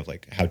that idea of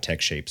like how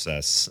tech shapes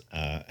us,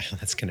 how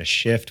that's going to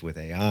shift with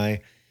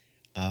AI.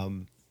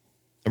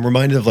 I'm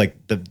reminded of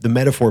like the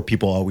metaphor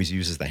people always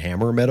use is the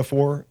hammer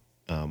metaphor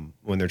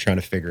when they're trying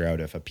to figure out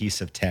if a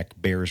piece of tech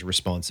bears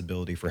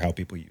responsibility for how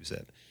people use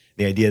it.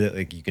 The idea that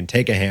like you can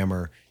take a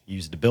hammer,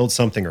 use it to build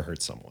something or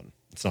hurt someone.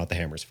 It's not the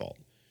hammer's fault,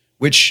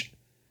 which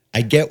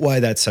I get why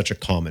that's such a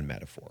common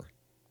metaphor.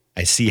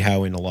 I see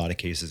how in a lot of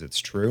cases it's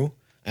true.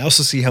 I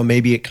also see how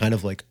maybe it kind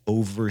of like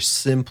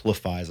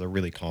oversimplifies a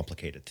really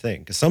complicated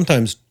thing because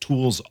sometimes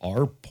tools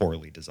are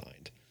poorly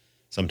designed.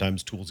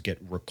 Sometimes tools get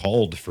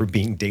recalled for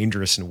being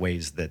dangerous in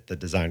ways that the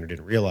designer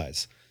didn't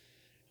realize.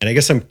 And I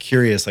guess I'm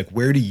curious, like,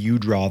 where do you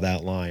draw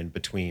that line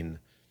between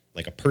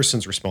like a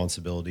person's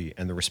responsibility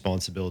and the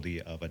responsibility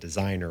of a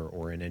designer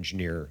or an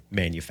engineer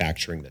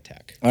manufacturing the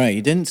tech? All right,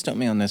 you didn't stump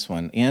me on this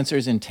one. The answer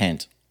is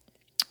intent.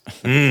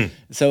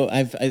 So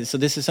so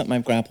this is something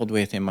I've grappled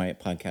with in my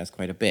podcast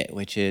quite a bit,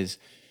 which is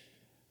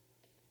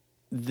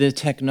the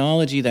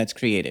technology that's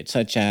created,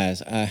 such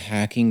as a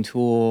hacking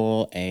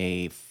tool,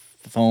 a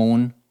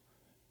phone.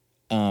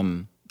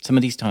 Some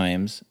of these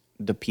times,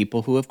 the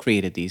people who have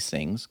created these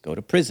things go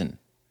to prison,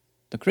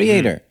 the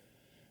creator.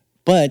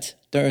 But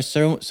there are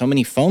so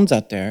many phones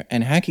out there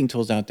and hacking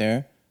tools out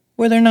there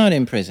where they're not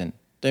in prison.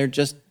 They're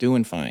just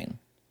doing fine.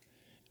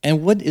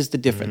 And what is the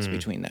difference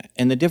between that?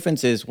 And the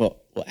difference is, well,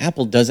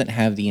 Apple doesn't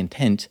have the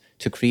intent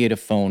to create a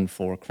phone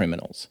for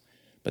criminals.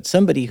 But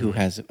somebody who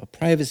has a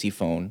privacy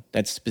phone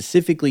that's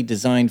specifically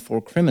designed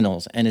for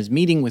criminals and is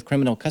meeting with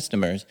criminal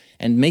customers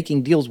and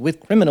making deals with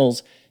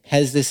criminals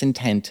has this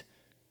intent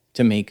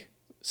to make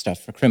stuff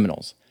for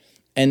criminals.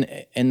 And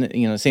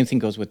the same thing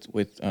goes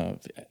with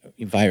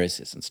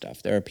viruses and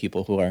stuff. There are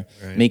people who are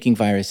making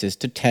viruses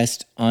to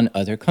test on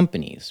other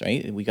companies,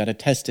 right? We got to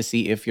test to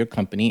see if your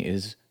company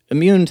is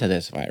immune to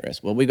this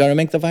virus. Well, we got to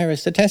make the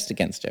virus to test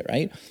against it,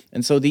 right?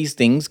 And so these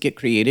things get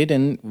created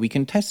and we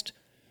can test.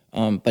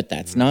 But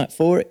that's not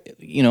for,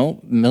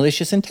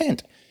 malicious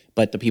intent.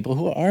 But the people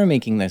who are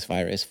making this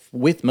virus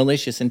with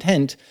malicious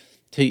intent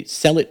to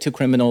sell it to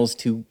criminals,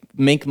 to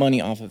make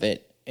money off of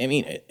it, I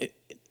mean,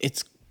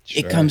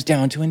 it comes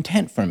down to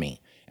intent for me.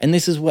 And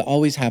this is what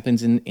always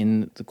happens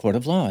in the court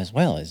of law as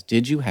well, is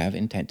did you have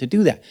intent to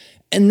do that?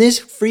 And this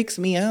freaks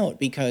me out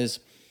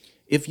because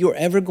if you're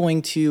ever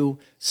going to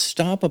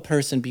stop a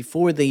person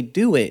before they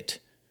do it,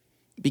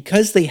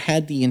 because they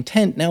had the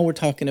intent, now we're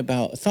talking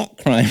about a thought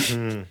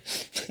crime.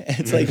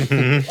 It's like,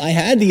 I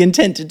had the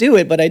intent to do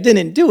it, but I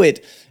didn't do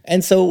it.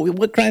 And so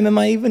what crime am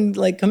I even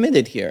like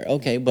committed here?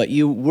 Okay, but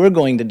you were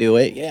going to do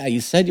it. Yeah,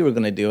 you said you were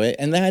going to do it.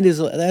 And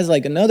that's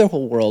like another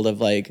whole world of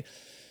like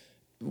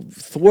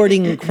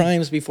thwarting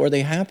crimes before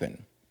they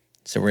happen.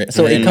 So we're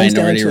So it in comes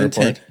down Minority to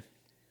Report.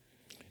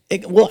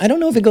 intent. Well, I don't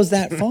know if it goes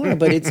that far,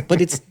 but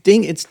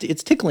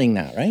it's tickling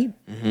that, right?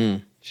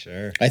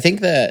 Sure. I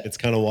think that It's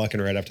kind of walking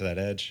right up to that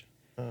edge.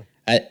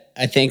 I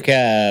think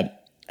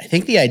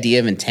the idea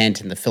of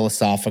intent and the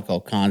philosophical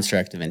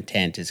construct of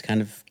intent is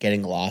kind of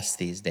getting lost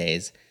these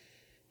days.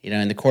 You know,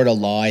 in the court of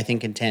law, I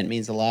think intent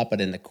means a lot, but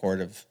in the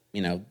court of,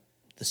 you know,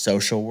 the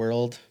social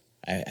world,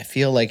 I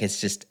feel like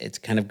it's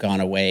kind of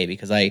gone away,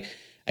 because I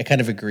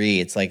kind of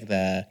agree. It's like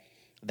the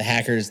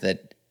hackers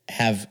that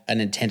have an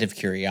intent of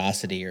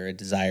curiosity or a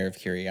desire of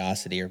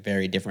curiosity are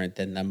very different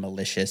than the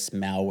malicious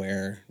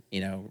malware, you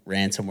know,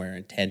 ransomware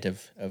intent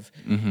of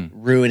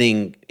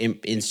ruining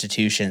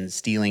institutions,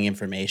 stealing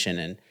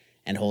information,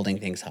 and holding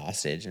things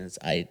hostage. And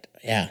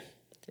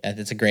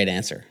that's a great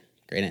answer.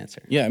 Great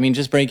answer. Yeah, I mean,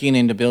 just breaking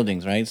into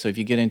buildings, right? So if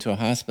you get into a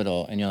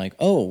hospital and you're like,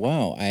 oh,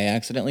 wow, I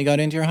accidentally got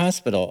into your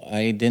hospital.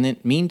 I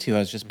didn't mean to. I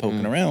was just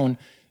poking around.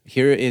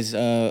 Here is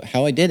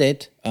how I did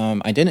it.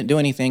 I didn't do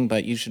anything,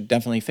 but you should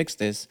definitely fix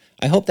this.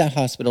 I hope that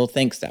hospital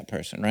thanks that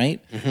person, right?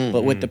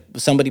 But with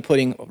somebody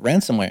putting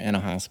ransomware in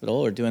a hospital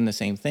or doing the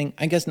same thing,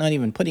 I guess not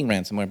even putting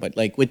ransomware, but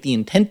like with the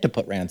intent to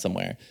put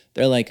ransomware,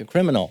 they're like a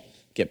criminal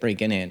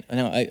breaking in.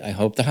 I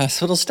hope the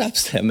hospital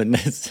stops them and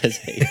says,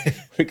 hey,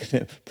 we're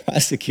going to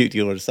prosecute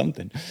you or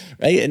something,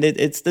 right? And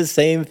it's the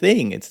same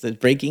thing. It's the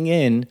breaking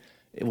in.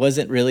 It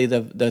wasn't really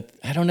the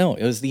I don't know.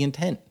 It was the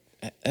intent.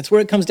 That's where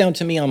it comes down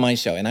to me on my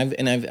show, and I've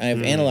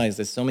analyzed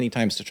this so many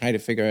times to try to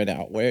figure it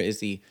out. Where is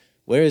the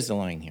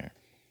line here?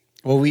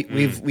 Well,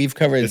 we've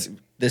covered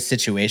this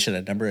situation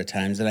a number of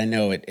times, and I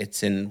know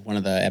it's in one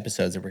of the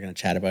episodes that we're going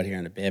to chat about here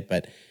in a bit.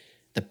 But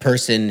the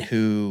person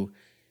who,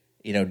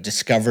 you know,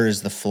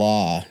 discovers the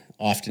flaw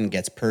often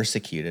gets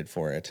persecuted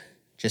for it,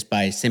 just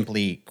by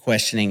simply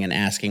questioning and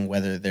asking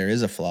whether there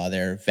is a flaw.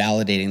 They're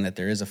validating that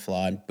there is a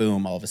flaw, and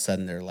boom, all of a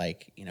sudden they're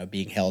like, you know,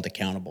 being held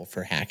accountable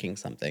for hacking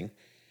something.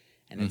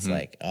 And it's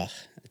like,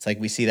 it's like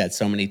we see that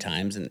so many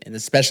times, and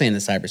especially in the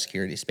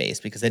cybersecurity space,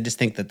 because I just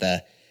think that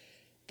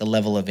the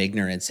level of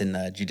ignorance in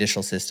the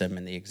judicial system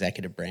and the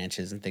executive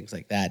branches and things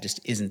like that just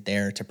isn't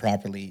there to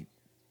properly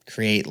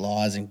create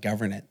laws and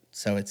govern it.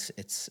 So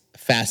it's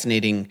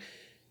fascinating.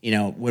 You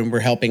know, when we're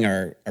helping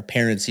our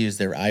parents use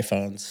their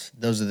iPhones,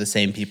 those are the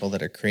same people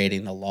that are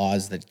creating the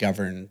laws that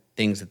govern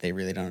things that they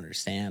really don't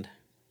understand.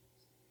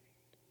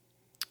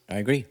 I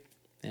agree.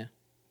 Yeah.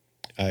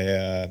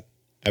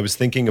 I was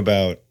thinking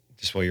about,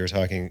 just while you were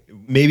talking,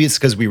 maybe it's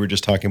because we were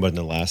just talking about it in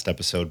the last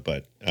episode,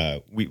 but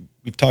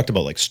we've talked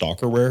about like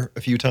stalkerware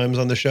a few times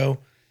on the show,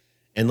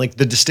 and like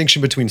the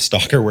distinction between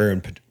stalkerware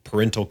and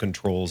parental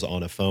controls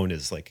on a phone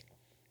is like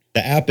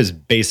the app is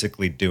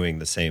basically doing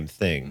the same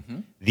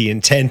thing. The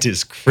intent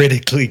is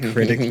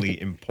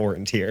critically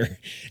important here,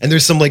 and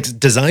there's some like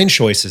design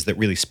choices that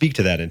really speak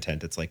to that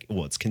intent. It's like,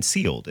 well, it's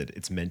concealed.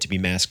 It's meant to be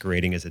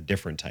masquerading as a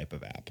different type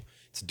of app.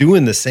 It's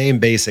doing the same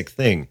basic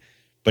thing,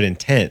 but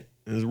intent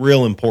is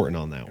real important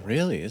on that one.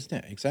 Really, isn't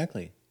it?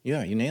 Exactly.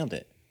 Yeah, you nailed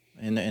it.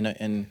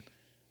 And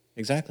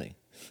exactly.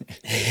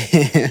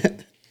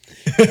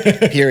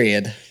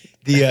 Period.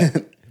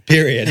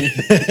 Period.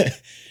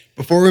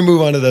 Before we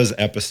move on to those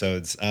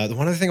episodes, the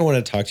one other thing I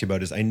want to talk to you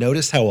about is I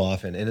noticed how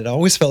often, and it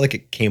always felt like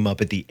it came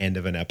up at the end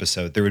of an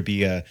episode, there would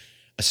be a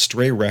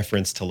stray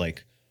reference to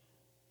like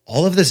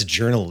all of this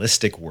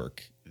journalistic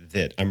work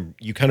that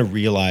you kind of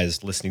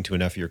realize listening to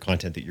enough of your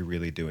content that you're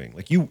really doing.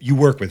 Like you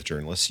work with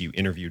journalists, you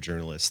interview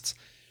journalists,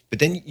 but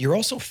then you're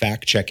also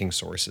fact checking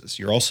sources.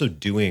 You're also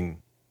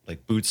doing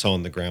like boots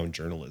on the ground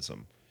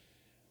journalism.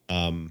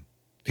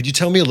 Could you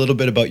tell me a little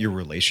bit about your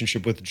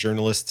relationship with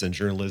journalists and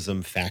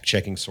journalism, fact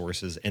checking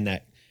sources, and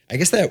that, I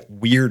guess, that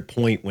weird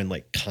point when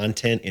like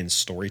content and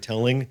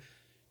storytelling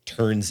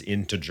turns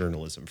into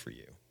journalism for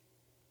you?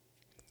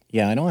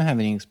 Yeah, I don't have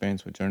any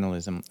experience with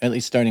journalism, at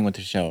least starting with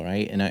the show,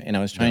 right? And I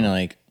was trying to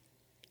like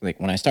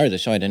when I started the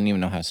show, I didn't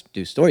even know how to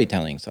do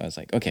storytelling. So I was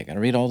like, okay, I got to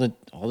read all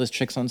this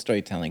tricks on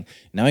storytelling.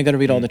 Now I got to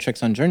read all the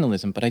tricks on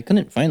journalism, but I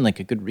couldn't find like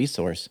a good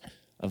resource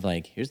of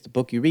like, here's the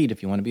book you read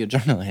if you want to be a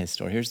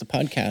journalist, or here's the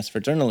podcast for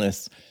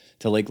journalists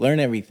to like learn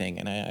everything.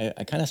 And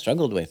I kind of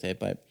struggled with it,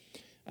 but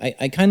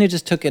I kind of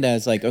just took it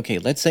as like, okay,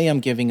 let's say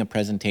I'm giving a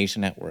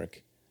presentation at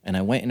work, and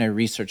I went and I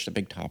researched a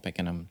big topic,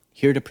 and I'm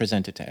here to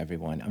present it to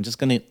everyone. I'm just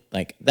going to,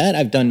 like, that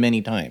I've done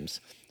many times.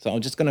 So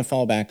I'm just going to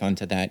fall back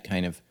onto that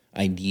kind of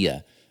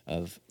idea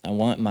of I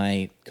want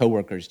my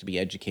coworkers to be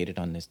educated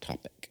on this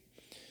topic.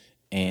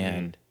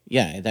 And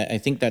I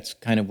think that's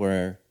kind of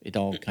where it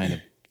all kind of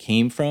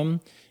came from.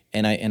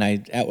 And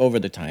I over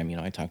the time,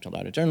 I talked to a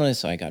lot of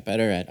journalists, so I got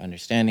better at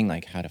understanding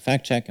like how to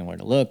fact check and where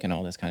to look and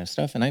all this kind of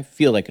stuff. And I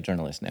feel like a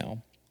journalist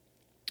now.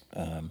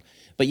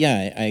 But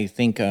yeah, I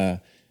think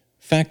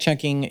fact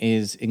checking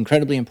is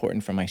incredibly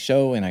important for my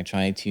show, and I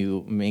try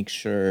to make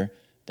sure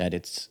that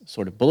it's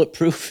sort of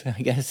bulletproof,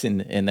 I guess,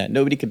 and that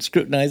nobody can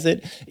scrutinize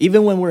it.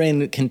 Even when we're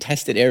in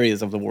contested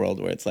areas of the world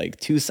where it's like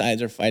two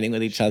sides are fighting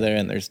with each other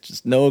and there's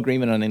just no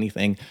agreement on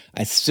anything,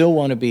 I still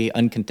want to be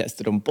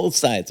uncontested on both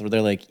sides where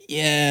they're like,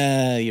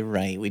 yeah, you're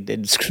right, we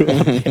did screw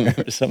up there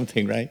or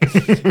something, right?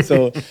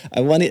 So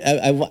I want it.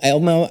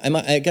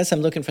 I guess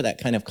I'm looking for that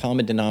kind of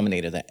common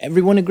denominator that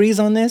everyone agrees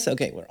on this.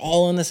 Okay, we're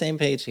all on the same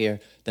page here.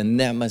 Then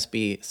that must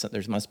be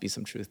there must be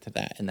some truth to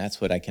that, and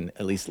that's what I can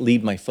at least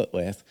lead my foot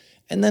with.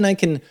 And then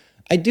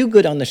I do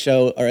good on the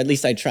show, or at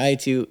least I try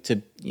to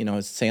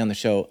say on the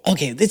show,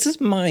 okay, this is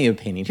my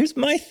opinion. Here's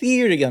my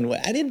theory on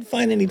what I didn't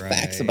find any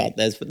facts about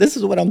this, but this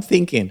is what I'm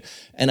thinking.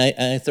 And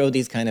I throw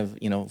these kind of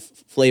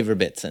flavor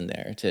bits in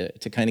there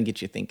to kind of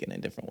get you thinking in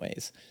different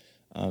ways.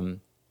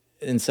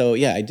 And so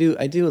yeah, I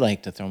do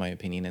like to throw my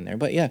opinion in there.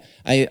 But yeah,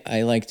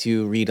 I like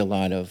to read a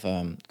lot of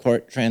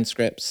court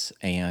transcripts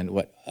and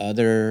what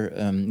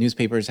other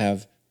newspapers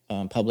have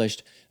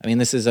published. I mean,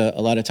 this is a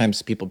lot of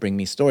times people bring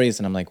me stories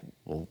and I'm like,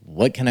 well,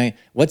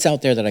 what's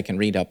out there that I can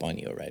read up on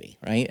you already,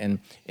 right? And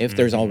if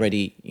there's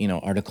already,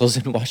 articles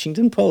in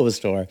Washington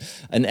Post or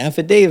an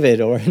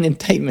affidavit or an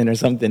indictment or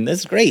something,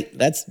 that's great.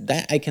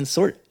 That I can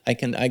sort.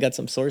 I got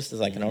some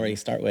sources I can already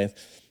start with.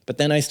 But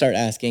then I start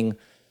asking,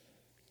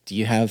 do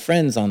you have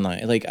friends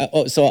online? Like,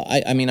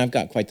 I mean, I've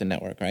got quite the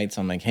network, right?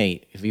 So I'm like,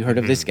 hey, have you heard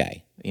of this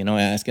guy?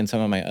 Asking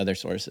some of my other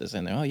sources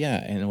and oh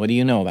yeah. And what do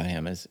you know about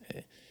him?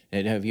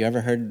 Have you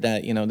ever heard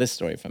that, this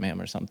story from him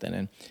or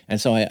something?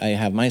 And so I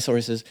have my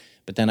sources,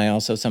 but then I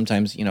also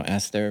sometimes,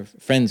 ask their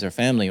friends or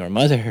family or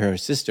mother or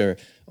sister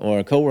or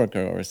a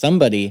coworker or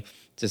somebody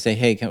to say,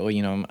 hey,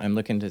 I'm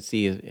looking to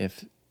see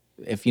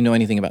if you know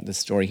anything about this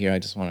story here. I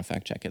just want to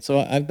fact check it. So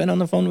I've been on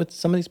the phone with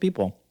some of these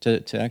people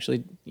to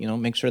actually,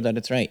 make sure that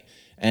it's right.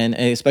 And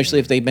especially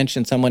if they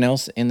mention someone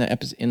else in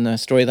the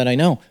story that I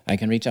know, I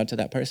can reach out to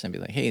that person and be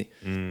like, hey,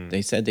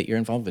 they said that you're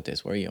involved with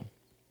this. Where are you?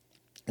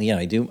 Yeah,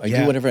 I do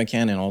whatever I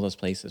can in all those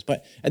places.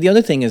 But the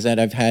other thing is that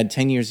I've had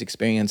 10 years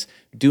experience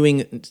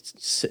doing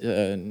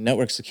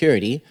network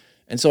security.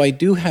 And so I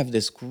do have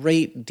this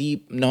great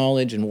deep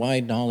knowledge and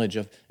wide knowledge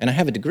and I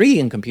have a degree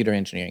in computer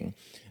engineering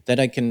that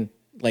I can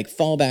like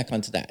fall back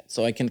onto that.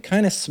 So I can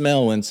kind of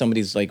smell when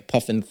somebody's like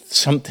puffing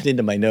something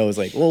into my nose,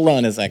 like, hold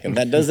on a second,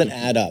 that doesn't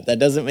add up. That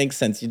doesn't make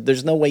sense.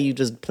 There's no way you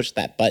just pushed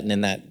that button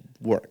and that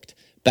worked.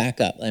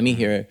 Back up. Let me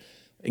hear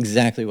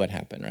exactly what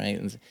happened,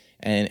 right?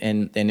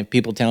 And if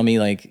people tell me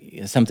like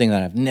something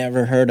that I've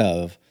never heard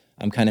of,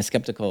 I'm kind of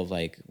skeptical of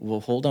like, well,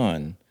 hold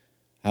on.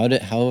 How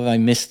have I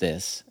missed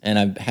this? And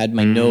I've had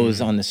my nose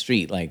on the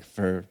street like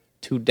for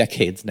 2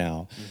 decades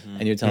now.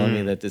 And you're telling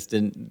me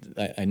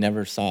that I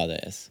never saw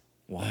this.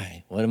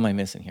 Why? What am I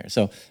missing here?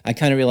 So I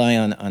kind of rely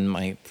on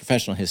my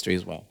professional history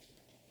as well.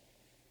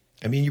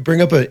 I mean, you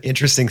bring up an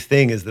interesting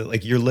thing is that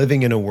like you're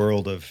living in a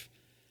world of,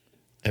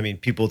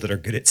 people that are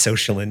good at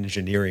social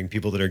engineering,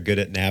 people that are good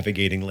at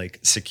navigating like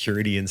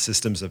security and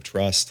systems of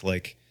trust.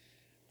 Like,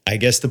 I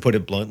guess to put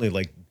it bluntly,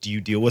 like, do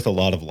you deal with a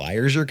lot of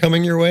liars are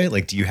coming your way?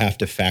 Like, do you have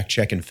to fact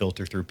check and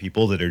filter through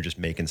people that are just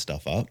making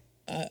stuff up?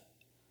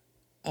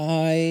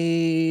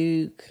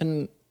 I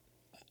can,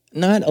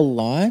 not a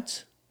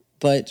lot,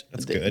 but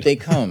they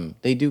come.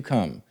 They do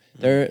come.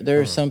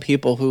 There are some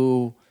people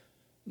who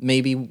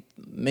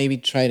maybe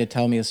try to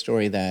tell me a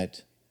story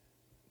that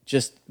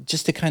just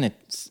to kind of,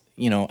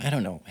 I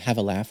don't know, have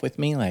a laugh with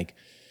me. Like,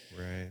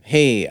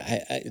 hey,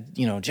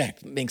 I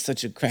Jack makes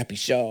such a crappy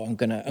show. I'm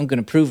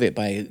gonna prove it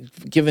by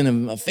giving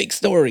him a fake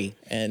story,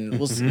 and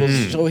we'll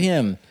show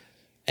him.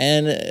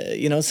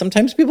 And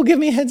sometimes people give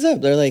me a heads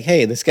up. They're like,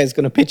 hey, this guy's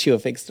gonna pitch you a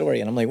fake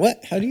story, and I'm like,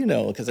 what? How do you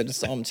know? Because I just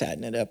saw him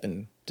chatting it up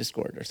in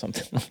Discord or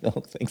something.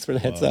 Oh, thanks for the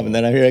heads up. And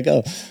then I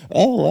go,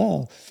 oh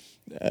wow.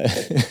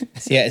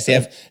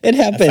 It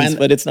happens,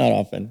 but it's not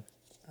often.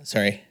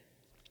 Sorry.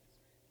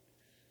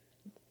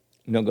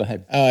 No, go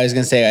ahead. Oh, I was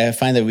going to say, I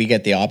find that we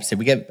get the opposite.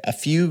 We get a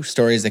few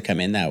stories that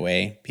come in that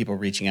way. People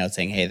reaching out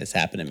saying, hey, this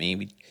happened to me.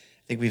 I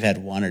think we've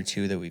had 1 or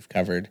 2 that we've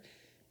covered.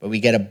 But we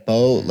get a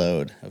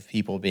boatload of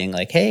people being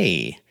like,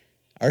 hey,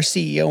 our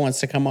CEO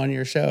wants to come on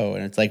your show.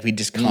 And it's like we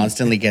just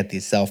constantly get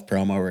these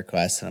self-promo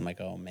requests. And I'm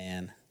like, oh,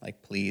 man,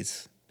 like,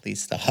 please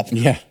stop.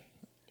 Yeah.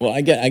 Well,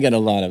 I get a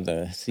lot of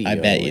the CEO I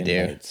bet you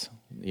invites.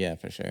 do. Yeah,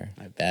 for sure.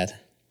 I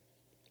bet.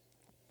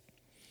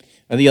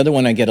 The other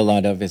one I get a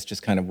lot of is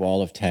just kind of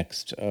wall of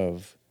text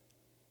of,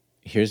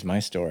 here's my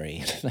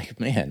story. Like,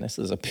 man, this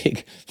is a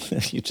big,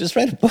 you just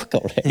read a book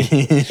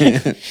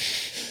already.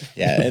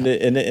 Yeah, and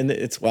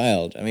it's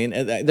wild. I mean,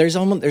 there's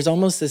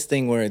almost this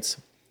thing where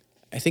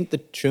I think the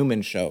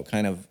Truman Show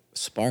kind of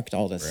sparked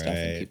all this stuff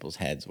in people's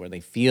heads where they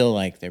feel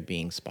like they're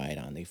being spied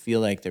on. They feel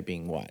like they're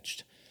being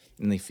watched.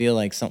 And they feel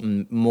like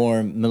something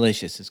more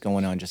malicious is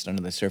going on just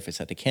under the surface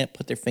that they can't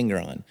put their finger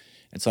on.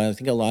 And so I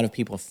think a lot of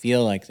people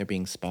feel like they're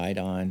being spied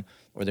on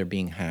or they're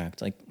being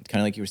hacked. Like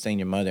kind of like you were saying,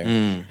 your mother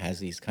has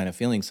these kind of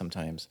feelings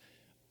sometimes.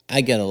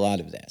 I get a lot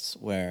of this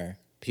where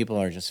people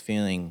are just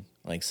feeling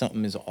like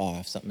something is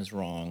off, something is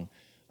wrong.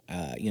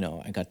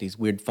 I got these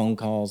weird phone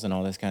calls and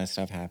all this kind of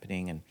stuff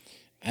happening. And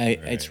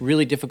it's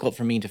really difficult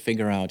for me to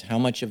figure out how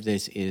much of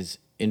this is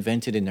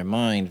invented in their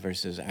mind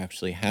versus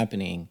actually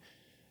happening.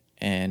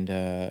 And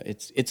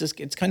it's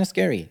kind of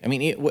scary. I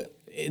mean,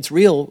 it's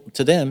real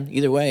to them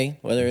either way,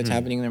 whether it's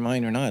happening in their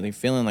mind or not. They're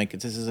feeling like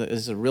this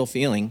is a real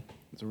feeling.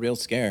 It's a real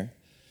scare.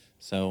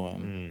 So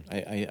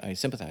I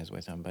sympathize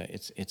with them, but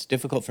it's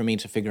difficult for me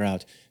to figure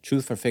out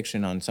truth or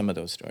fiction on some of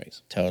those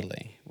stories.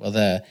 Totally.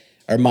 Well,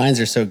 our minds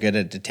are so good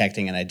at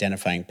detecting and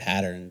identifying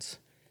patterns.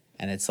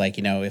 And it's like,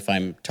 if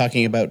I'm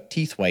talking about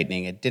teeth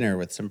whitening at dinner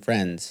with some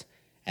friends,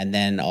 and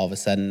then all of a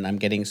sudden I'm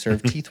getting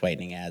served teeth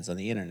whitening ads on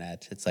the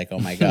internet, it's like, oh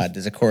my God,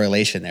 there's a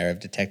correlation there. I've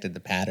detected the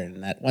pattern.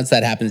 And that once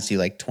that happens to you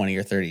like 20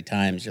 or 30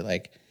 times, you're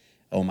like,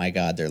 oh my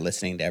God, they're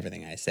listening to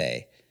everything I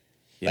say.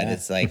 Yeah. But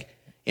it's like,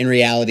 in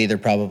reality, they're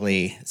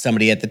probably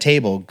somebody at the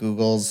table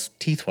Googles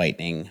teeth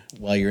whitening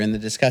while you're in the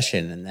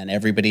discussion, and then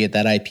everybody at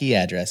that IP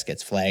address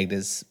gets flagged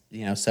as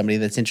somebody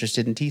that's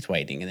interested in teeth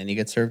whitening, and then you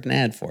get served an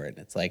ad for it. And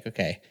it's like,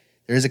 okay,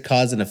 there is a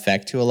cause and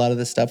effect to a lot of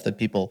this stuff that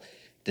people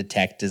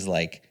detect as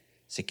like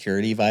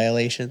security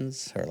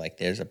violations, or like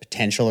there's a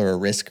potential or a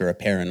risk or a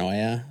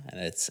paranoia,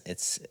 and it's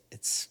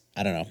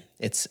I don't know.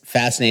 It's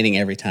fascinating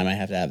every time I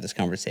have to have this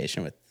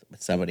conversation with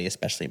somebody,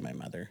 especially my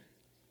mother.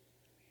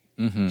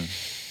 Mm-hmm.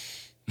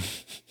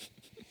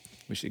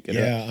 We should get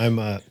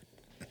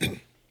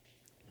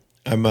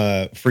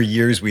I'm for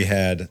years we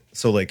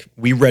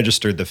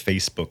registered the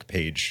Facebook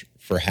page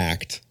for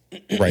Hacked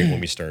right when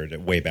we started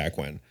it, way back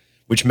when,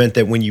 which meant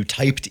that when you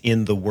typed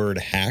in the word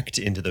hacked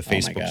into the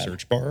Facebook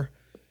search bar,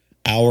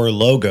 our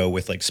logo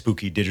with like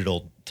spooky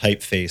digital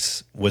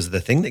typeface was the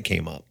thing that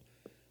came up,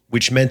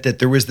 which meant that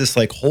there was this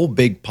like whole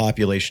big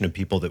population of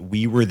people that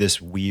we were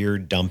this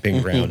weird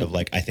dumping ground of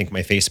like, I think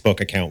my Facebook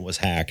account was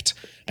hacked.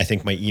 I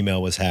think my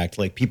email was hacked.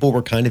 Like people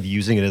were kind of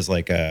using it as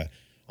like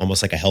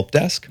almost like a help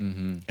desk.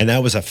 Mm-hmm. And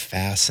that was a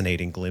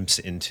fascinating glimpse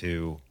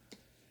into,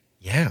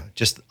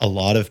 just a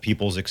lot of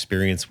people's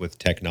experience with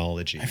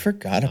technology. I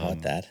forgot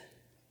about that.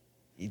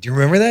 Do you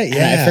remember that?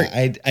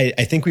 Yeah,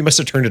 I think we must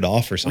have turned it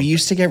off or something. We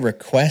used to get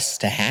requests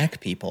to hack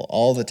people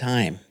all the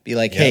time. Be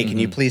like, hey, can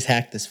you please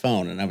hack this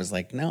phone? And I was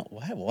like, no,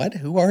 what?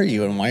 Who are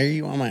you? And why are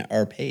you on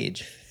our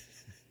page?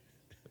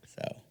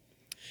 So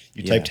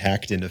you typed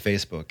hacked into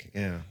Facebook.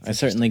 Yeah. I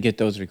certainly get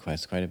those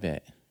requests quite a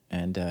bit.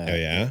 And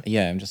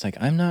yeah, I'm just like,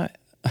 I'm not.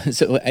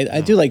 So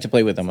I do like to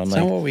play with them. That's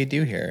not what we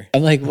do here.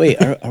 I'm like,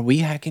 wait, are we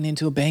hacking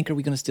into a bank? Are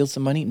we going to steal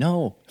some money?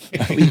 No.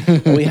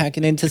 Are we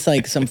hacking into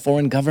like some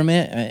foreign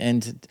government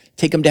and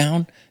take them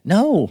down?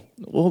 No.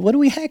 Well, what are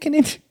we hacking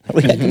into? Are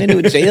we hacking into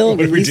a jail?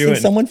 Releasing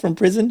someone from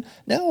prison?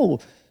 No.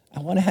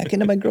 I want to hack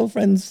into my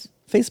girlfriend's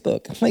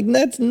Facebook. I'm like,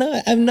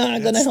 I'm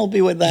not going to help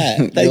you with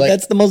that.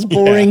 That's the most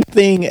boring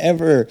thing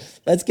ever.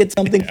 Let's get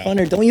something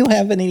funner. Don't you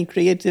have any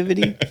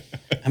creativity?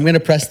 I'm going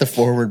to press the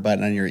forward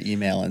button on your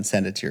email and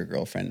send it to your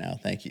girlfriend now.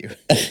 Thank you.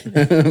 It's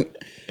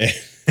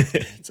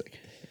like,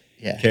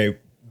 Okay.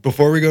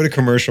 Before we go to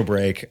commercial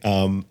break,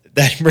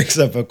 that brings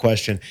up a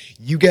question.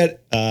 You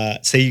get,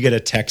 say you get a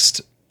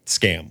text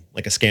scam,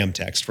 like a scam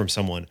text from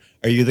someone.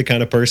 Are you the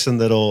kind of person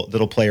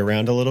that'll play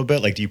around a little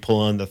bit? Like, do you pull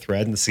on the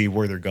thread and see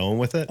where they're going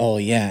with it? Oh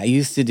yeah, I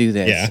used to do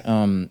this.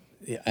 Yeah.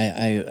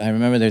 I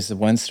remember there's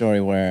one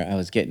story where I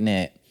was getting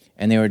it,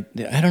 and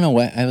I don't know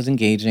what I was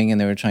engaging,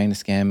 and they were trying to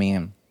scam me,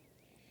 and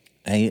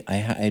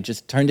I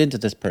just turned into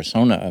this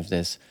persona of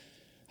this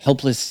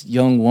helpless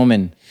young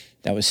woman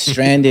that was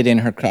stranded in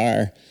her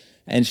car,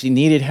 and she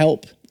needed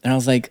help. And I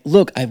was like,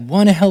 look, I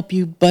want to help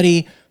you,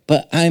 buddy,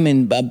 but I'm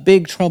in a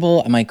big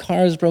trouble. My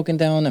car is broken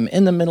down. I'm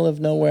in the middle of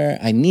nowhere.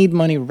 I need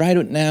money right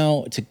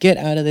now to get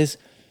out of this.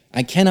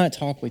 I cannot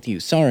talk with you.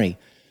 Sorry.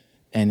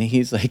 And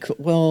he's like,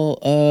 well,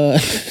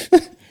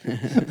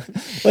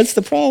 what's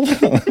the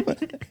problem?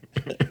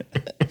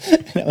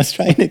 And I was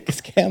trying to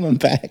scam him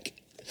back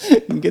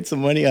and get some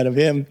money out of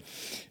him.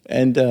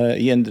 And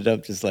he ended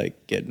up just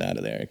like getting out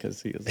of there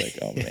because he was like,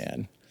 oh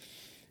man,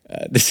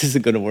 this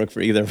isn't going to work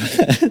for either of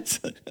us.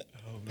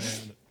 Oh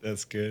man,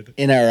 that's good.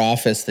 In our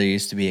office, there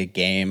used to be a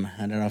game.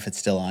 I don't know if it's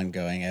still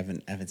ongoing. I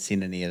haven't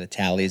seen any of the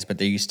tallies, but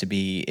there used to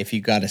be, if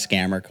you got a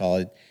scammer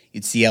call,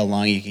 you'd see how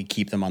long you could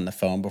keep them on the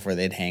phone before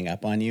they'd hang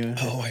up on you.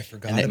 Oh, I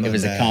forgot about that. It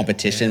was a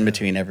competition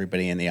between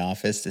everybody in the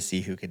office to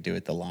see who could do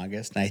it the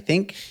longest. And I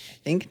think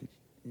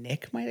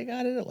Nick might have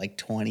got it at like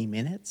 20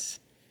 minutes,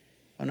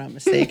 if I'm not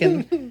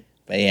mistaken.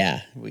 But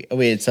yeah,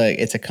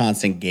 it's a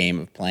constant game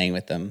of playing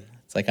with them.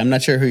 It's like, I'm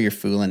not sure who you're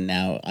fooling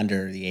now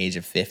under the age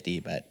of 50,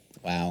 but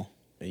wow.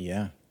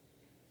 Yeah.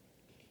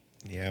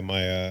 Yeah,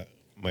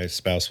 my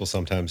spouse will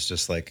sometimes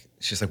just like,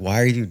 she's like, why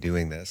are you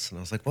doing this? And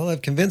I was like, well,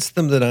 I've convinced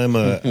them that I'm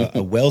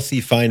a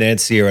wealthy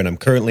financier and I'm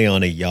currently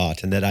on a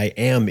yacht and that I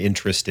am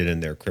interested in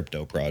their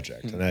crypto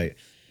project. And I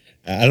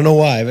don't know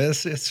why,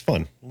 but it's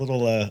fun. A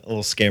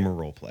little scammer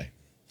role play.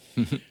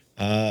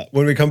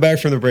 When we come back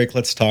from the break,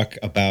 let's talk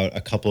about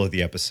a couple of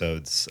the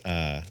episodes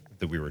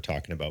that we were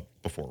talking about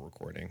before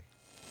recording.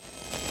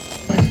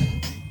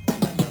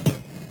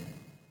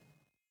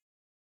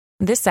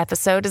 This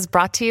episode is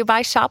brought to you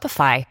by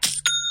Shopify.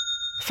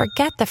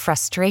 Forget the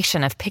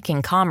frustration of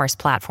picking commerce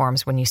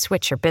platforms when you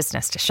switch your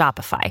business to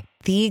Shopify,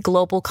 the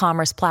global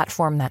commerce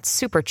platform that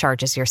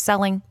supercharges your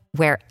selling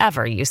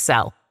wherever you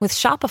sell. With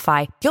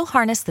Shopify, you'll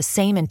harness the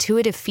same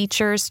intuitive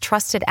features,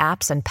 trusted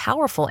apps, and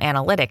powerful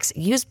analytics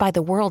used by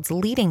the world's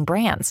leading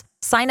brands.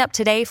 Sign up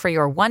today for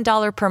your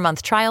 $1 per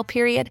month trial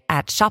period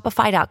at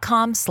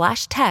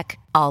shopify.com/tech,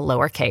 all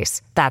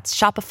lowercase. That's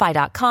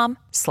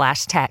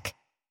shopify.com/tech.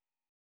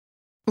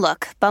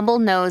 Look, Bumble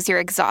knows you're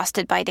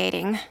exhausted by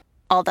dating.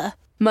 All the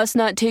must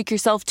not take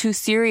yourself too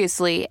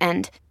seriously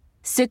and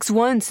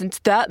 6'1" since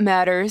that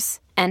matters.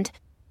 And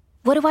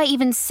what do I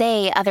even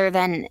say other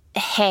than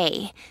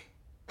hey?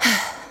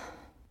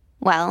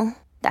 Well,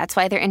 that's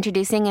why they're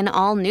introducing an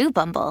all-new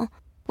Bumble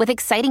with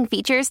exciting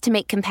features to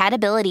make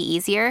compatibility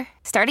easier,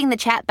 starting the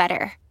chat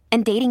better,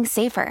 and dating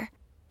safer.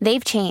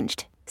 They've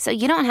changed, so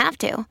you don't have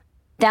to.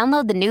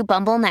 Download the new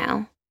Bumble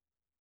now.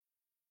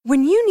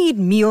 When you need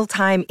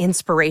mealtime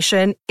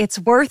inspiration, it's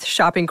worth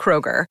shopping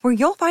Kroger, where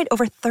you'll find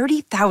over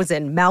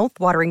 30,000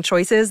 mouth-watering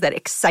choices that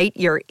excite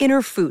your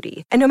inner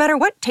foodie. And no matter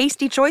what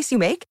tasty choice you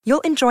make,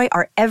 you'll enjoy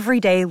our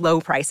everyday low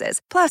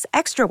prices, plus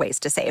extra ways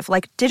to save,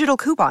 like digital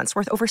coupons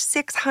worth over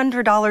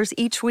 $600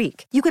 each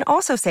week. You can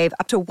also save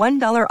up to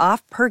 $1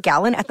 off per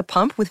gallon at the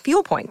pump with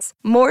fuel points.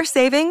 More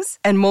savings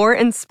and more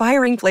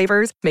inspiring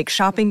flavors make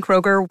shopping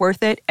Kroger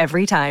worth it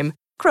every time.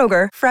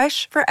 Kroger,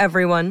 fresh for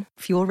everyone.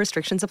 Fuel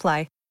restrictions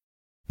apply.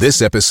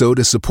 This episode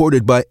is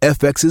supported by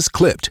FX's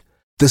Clipped,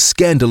 the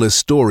scandalous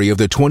story of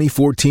the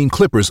 2014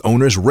 Clippers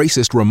owner's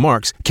racist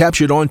remarks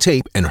captured on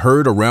tape and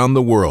heard around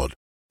the world.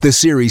 The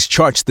series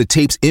charts the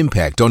tape's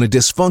impact on a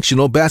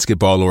dysfunctional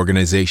basketball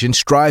organization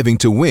striving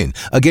to win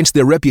against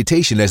their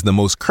reputation as the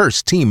most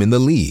cursed team in the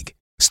league.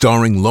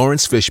 Starring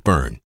Lawrence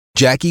Fishburne,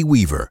 Jackie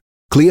Weaver,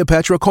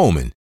 Cleopatra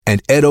Coleman,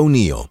 and Ed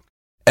O'Neill.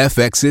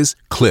 FX's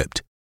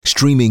Clipped,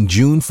 streaming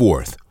June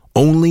 4th,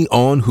 only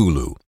on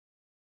Hulu.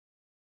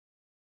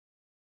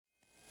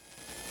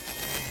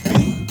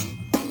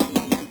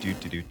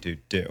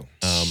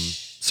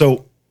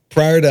 So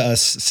prior to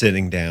us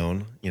sitting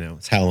down,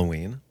 it's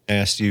Halloween. I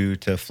asked you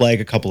to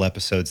flag a couple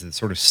episodes that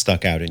sort of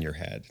stuck out in your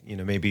head.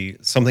 Maybe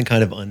something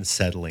kind of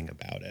unsettling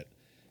about it,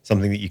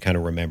 something that you kind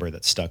of remember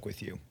that stuck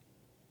with you.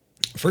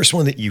 First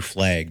one that you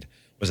flagged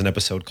was an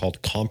episode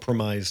called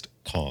Compromised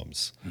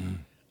Comms.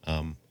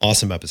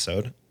 Awesome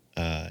episode.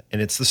 And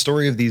it's the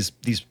story of these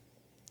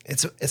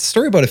it's a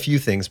story about a few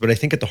things, but I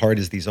think at the heart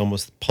is these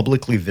almost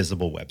publicly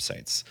visible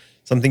websites,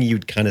 something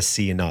you'd kind of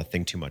see and not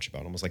think too much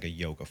about, almost like a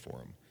yoga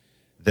forum,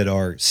 that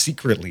are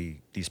secretly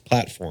these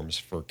platforms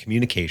for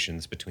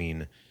communications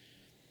between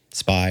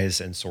spies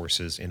and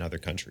sources in other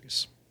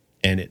countries.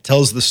 And it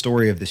tells the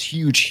story of this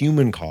huge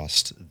human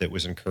cost that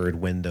was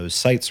incurred when those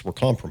sites were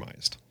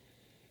compromised.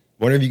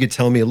 I wonder if you could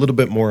tell me a little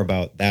bit more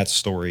about that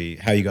story,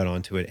 how you got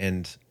onto it,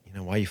 and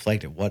why you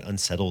flagged it. What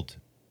unsettled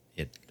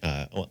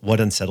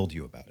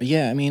you about it?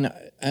 Yeah, I mean,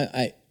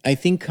 I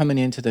think coming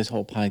into this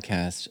whole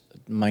podcast,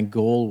 my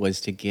goal was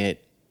to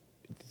get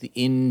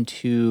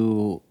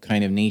into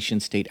kind of nation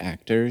state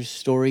actors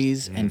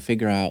stories and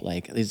figure out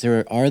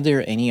are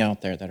there any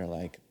out there that are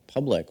like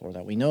public or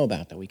that we know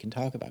about that we can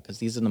talk about? Because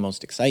these are the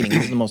most exciting,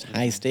 these are the most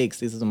high stakes,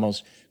 these are the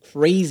most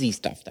crazy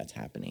stuff that's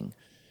happening.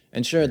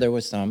 And sure, there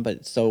was some,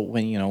 but so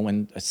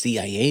when a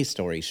CIA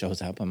story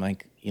shows up, I'm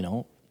like,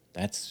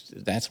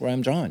 that's where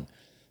I'm drawn.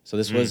 So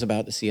this was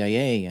about the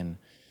CIA, and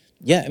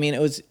yeah, I mean,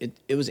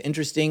 it was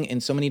interesting in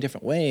so many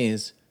different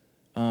ways.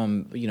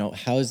 How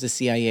does the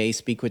CIA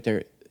speak with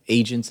their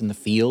agents in the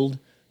field?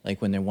 Like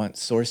when they want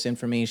source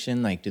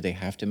information, like do they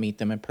have to meet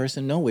them in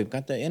person? No, we've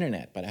got the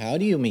internet. But how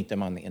do you meet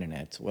them on the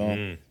internet?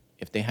 Well,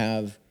 if they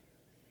have,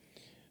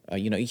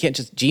 you can't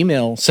just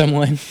Gmail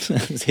someone,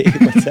 say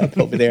what's up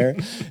over there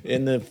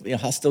in the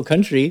hostile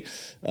country,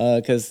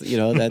 because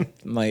that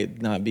might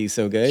not be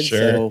so good.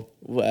 Sure. So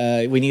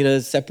we need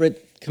a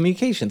separate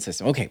communication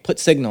system. Okay, put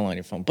Signal on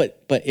your phone.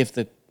 But if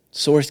the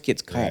source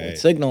gets caught with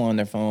Signal on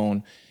their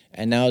phone,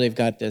 and now they've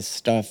got this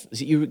stuff,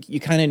 so you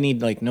kind of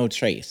need like no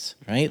trace,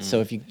 right? So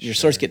if your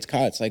source gets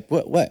caught, it's like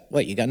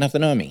what? You got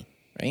nothing on me,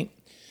 right?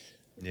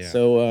 Yeah.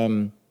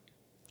 So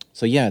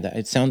yeah,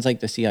 it sounds like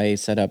the CIA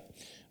set up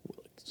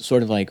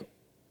sort of like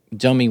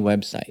dummy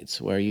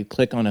websites where you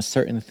click on a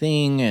certain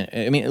thing. And,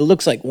 I mean, it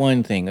looks like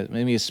one thing,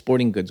 maybe a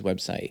sporting goods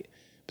website,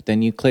 but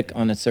then you click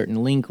on a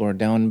certain link or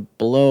down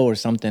below or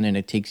something, and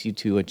it takes you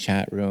to a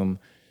chat room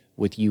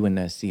with you and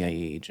the CIA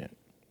agent.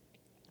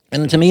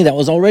 And to me, that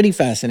was already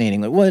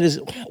fascinating. Like,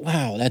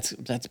 wow,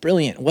 that's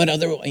brilliant. What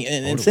other,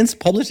 and since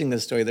publishing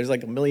this story, there's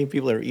like 1 million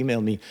people that are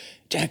emailing me,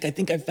 Jack, I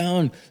think I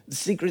found the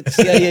secret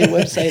CIA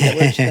website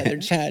that they're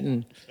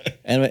chatting.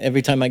 And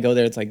every time I go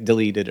there, it's like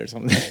deleted or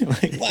something. I'm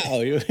like,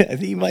 wow, I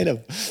think you might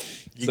have.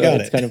 You got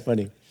it. It's kind of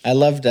funny. I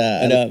loved,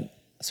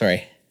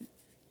 sorry.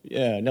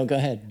 Yeah, no, go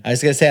ahead. I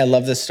was going to say I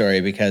love this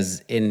story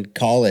because in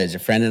college, a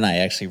friend and I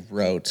actually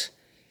wrote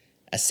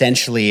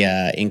essentially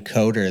an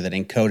encoder that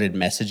encoded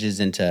messages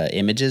into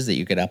images that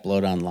you could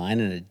upload online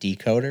and a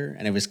decoder.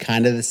 And it was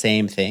kind of the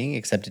same thing,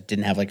 except it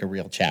didn't have like a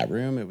real chat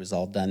room. It was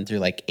all done through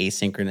like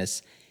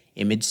asynchronous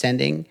image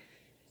sending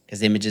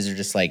because images are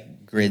just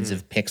like grids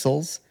of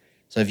pixels.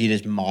 So if you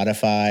just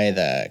modify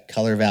the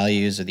color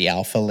values or the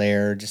alpha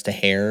layer just a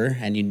hair,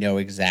 and you know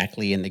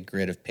exactly in the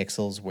grid of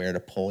pixels where to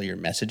pull your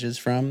messages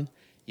from,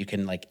 you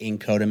can like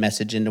encode a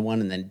message into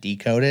one and then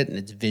decode it. And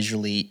it's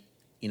visually,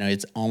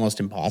 it's almost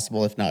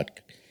impossible, if not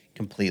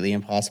completely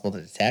impossible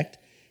to detect.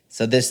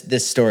 So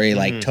this story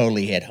like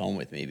totally hit home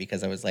with me,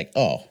 because I was like,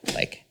 oh,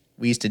 like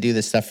we used to do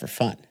this stuff for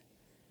fun.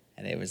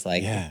 And it was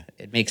like,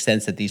 it makes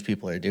sense that these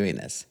people are doing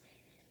this.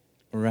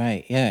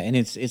 Right. Yeah. And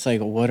it's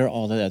like, what are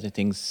all the other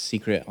things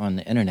secret on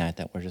the internet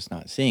that we're just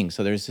not seeing?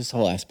 So there's this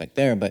whole aspect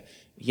there. But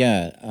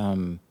yeah,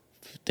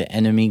 the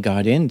enemy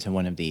got into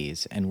one of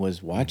these and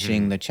was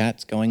watching the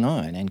chats going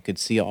on and could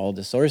see all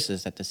the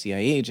sources that the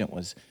CIA agent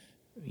was,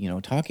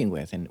 talking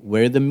with, and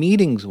where the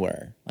meetings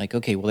were. Like,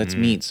 okay, well, let's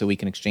meet so we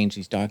can exchange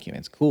these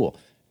documents. Cool.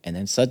 And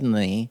then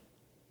suddenly,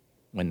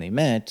 when they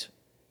met,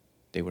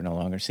 they were no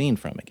longer seen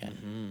from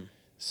again.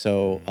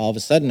 So all of a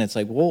sudden, it's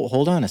like, whoa,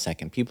 hold on a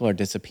second. People are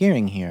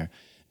disappearing here.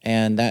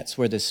 And that's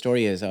where this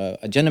story is.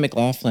 Jenna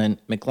McLaughlin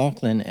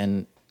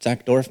and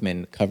Zach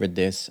Dorfman covered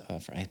this,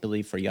 I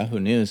believe, for Yahoo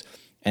News.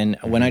 And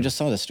when I just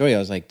saw the story, I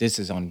was like, this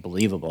is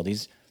unbelievable.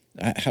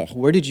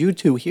 Where did you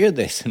two hear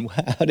this? And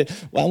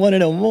I want to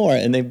know more.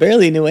 And they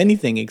barely knew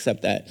anything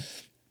except that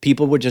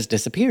people were just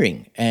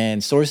disappearing.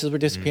 And sources were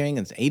disappearing,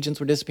 and agents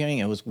were disappearing.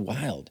 It was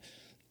wild.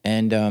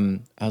 And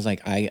I was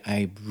like,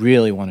 I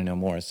really want to know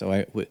more.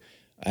 So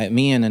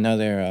me and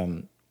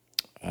another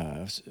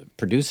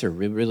producer,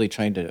 we really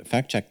tried to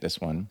fact check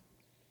this one,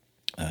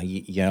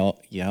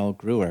 Yael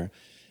Gruer,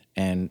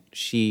 and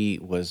she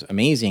was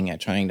amazing at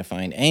trying to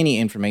find any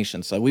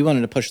information. So we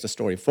wanted to push the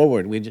story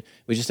forward. We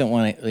just didn't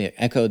want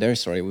to echo their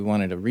story. We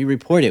wanted to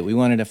re-report it. We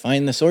wanted to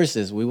find the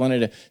sources. We wanted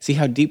to see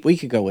how deep we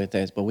could go with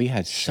this, but we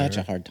had such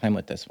a hard time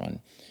with this one.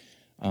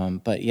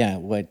 But yeah,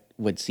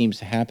 what seems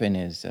to happen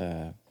is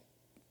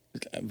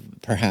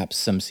perhaps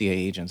some CIA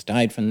agents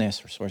died from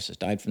this, or sources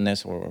died from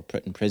this, or were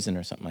put in prison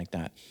or something like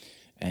that.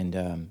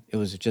 And it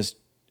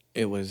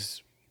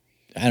was,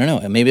 I don't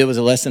know, maybe it was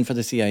a lesson for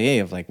the CIA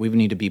of like, we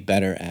need to be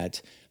better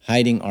at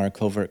hiding our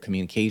covert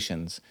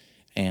communications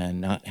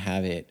and not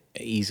have it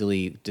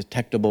easily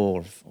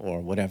detectable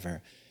or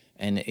whatever.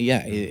 And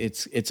yeah,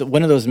 it's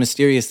one of those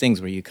mysterious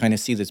things where you kind of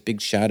see this big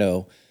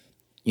shadow,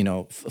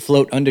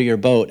 float under your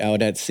boat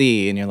out at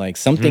sea, and you're like,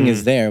 something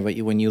is there, but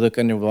when you look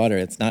underwater,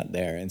 it's not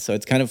there. And so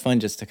it's kind of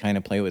fun just to kind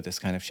of play with this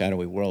kind of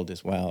shadowy world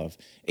as well, of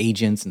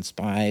agents and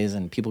spies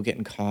and people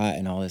getting caught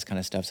and all this kind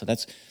of stuff. So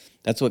that's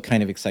what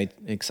kind of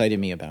excited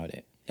me about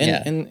it.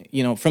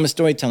 And from a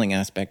storytelling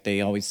aspect, they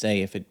always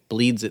say, if it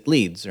bleeds, it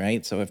leads,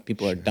 right? So if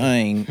people are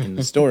dying in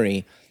the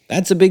story,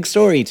 that's a big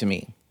story to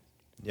me.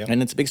 Yep.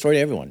 And it's a big story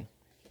to everyone.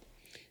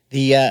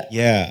 Sorry,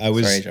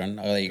 John,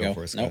 I'll let you go.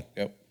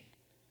 Go.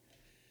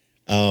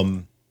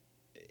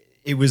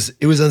 It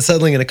was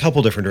unsettling in a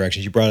couple different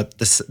directions. You brought up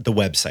the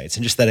websites,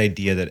 and just that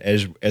idea that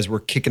as we're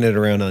kicking it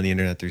around on the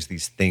internet, there's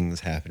these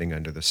things happening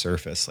under the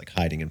surface, like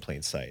hiding in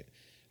plain sight.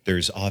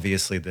 There's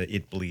obviously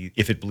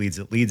if it bleeds,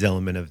 it leads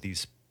element of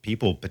these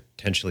people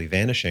potentially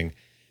vanishing.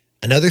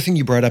 Another thing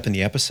you brought up in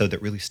the episode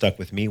that really stuck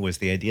with me was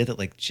the idea that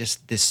like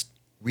just this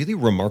really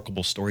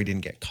remarkable story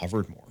didn't get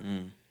covered more.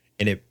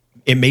 And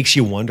it makes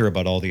you wonder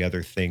about all the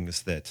other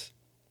things that,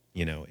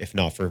 if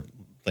not for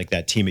like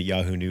that team at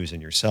Yahoo News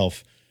and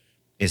yourself,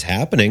 is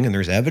happening, and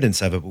there's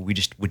evidence of it, but we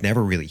just would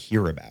never really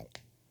hear about.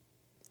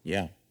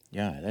 Yeah,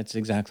 that's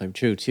exactly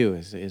true too.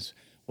 Is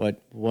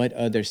what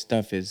other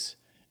stuff is,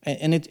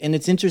 and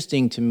it's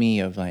interesting to me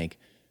of like,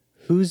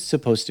 who's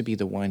supposed to be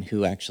the one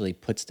who actually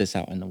puts this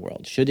out in the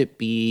world? Should it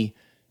be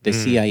the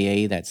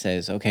CIA that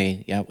says,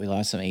 okay, yeah, we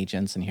lost some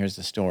agents and here's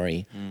the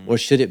story, or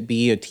should it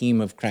be a team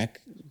of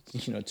crack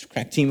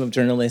team of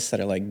journalists that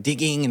are like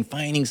digging and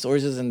finding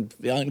sources and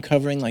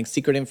uncovering like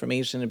secret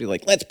information and be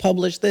like, let's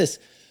publish this?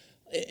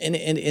 And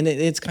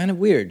it's kind of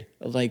weird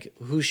of like,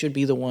 who should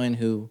be the one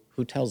who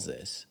tells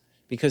this?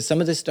 Because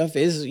some of this stuff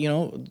is,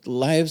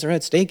 lives are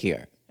at stake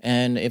here.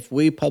 And if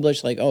we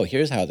publish like, oh,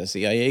 here's how the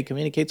CIA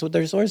communicates with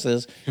their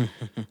sources,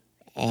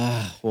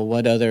 well,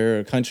 what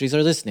other countries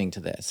are listening to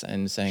this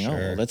and saying, oh,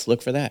 well, let's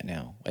look for that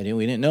now. We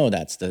didn't know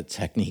that's the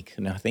technique.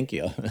 No, thank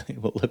you.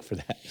 We'll look for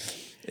that.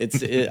 I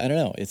don't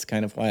know. It's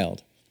kind of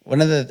wild.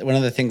 One of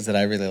the things that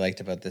I really liked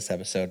about this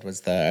episode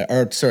was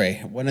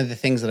one of the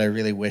things that I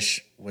really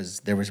wish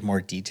there was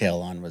more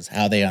detail on was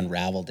how they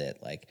unraveled it.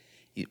 Like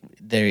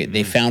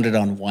they found it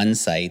on one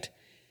site,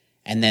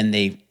 and then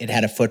it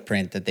had a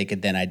footprint that they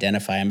could then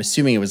identify. I'm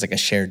assuming it was like a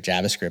shared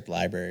JavaScript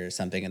library or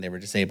something, and they were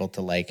just able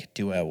to like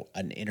do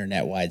an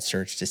internet-wide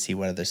search to see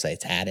what other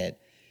sites had it.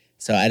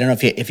 So I don't know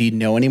if you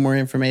know any more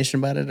information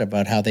about it,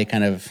 about how they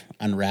kind of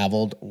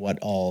unraveled what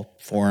all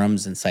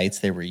forums and sites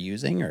they were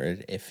using, or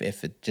if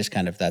it just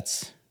kind of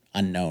that's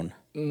unknown.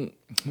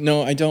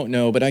 No, I don't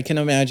know, but I can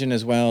imagine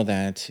as well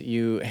that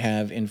you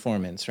have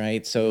informants,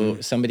 right? So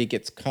somebody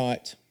gets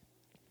caught.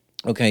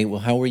 Okay,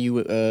 well, how were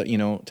you,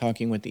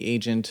 talking with the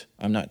agent?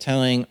 I'm not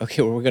telling.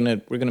 Okay, well,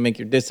 we're gonna make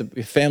your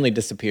family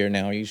disappear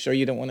now. Are you sure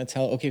you don't want to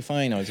tell? Okay,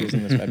 fine. I was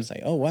using this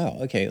website. Oh, wow.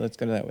 Okay, let's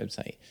go to that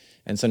website.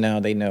 And so now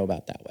they know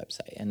about that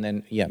website. And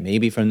then,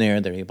 maybe from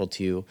there they're able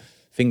to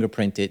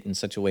fingerprint it in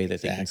such a way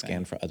that they can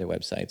scan for other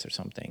websites or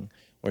something,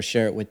 or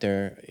share it with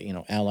their,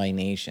 ally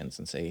nations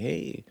and say,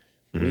 hey,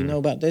 we know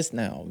about this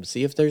now.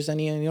 See if there's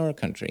any in your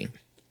country.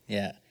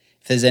 Yeah.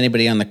 If there's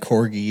anybody on the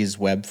Corgi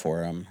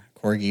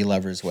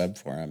Lovers web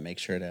forum, make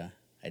sure to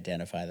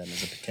identify them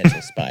as a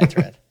potential spy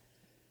threat.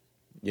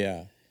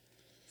 Yeah.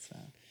 So.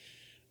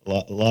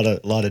 A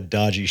lot of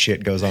dodgy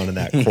shit goes on in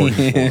that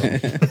Corgi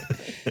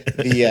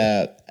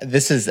forum.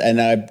 This is, and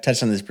I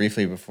touched on this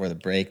briefly before the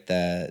break,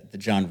 the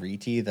John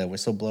Reety, the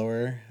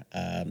whistleblower,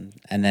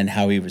 and then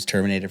how he was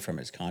terminated from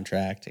his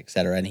contract, et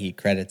cetera. And he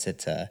credits it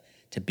to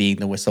being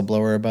the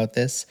whistleblower about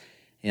this.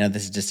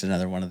 This is just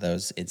another one of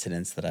those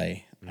incidents that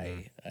I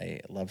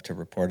love to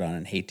report on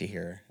and hate to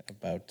hear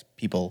about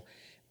people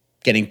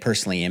getting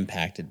personally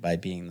impacted by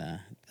being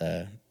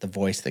the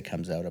voice that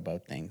comes out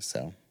about things.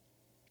 So,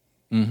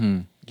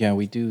 yeah,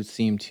 we do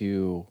seem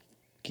to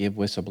give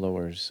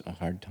whistleblowers a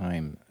hard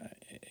time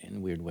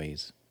in weird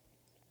ways.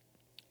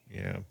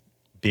 Yeah.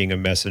 Being a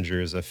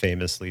messenger is a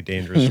famously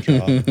dangerous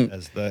job,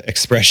 as the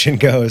expression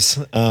goes.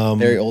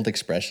 Very old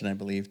expression, I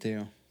believe,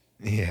 too.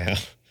 Yeah.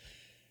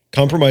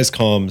 Compromise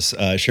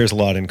Comms shares a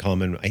lot in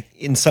common,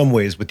 in some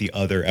ways, with the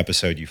other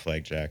episode you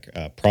flagged, Jack,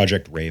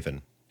 Project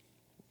Raven.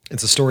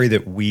 It's a story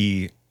that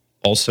we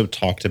also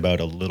talked about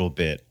a little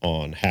bit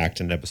on Hacked,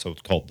 an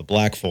episode called The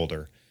Black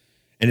Folder.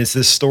 And it's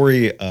this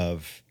story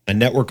of a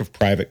network of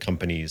private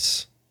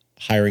companies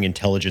hiring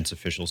intelligence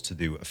officials to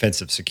do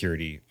offensive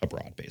security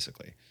abroad,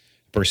 basically.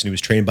 A person who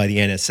was trained by the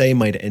NSA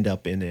might end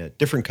up in a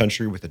different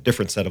country with a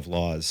different set of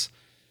laws,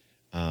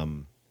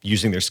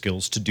 using their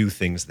skills to do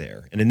things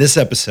there. And in this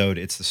episode,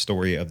 it's the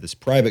story of this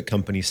private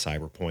company,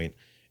 Cyberpoint,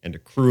 and a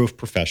crew of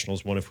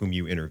professionals, one of whom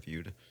you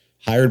interviewed,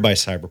 hired by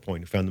Cyberpoint,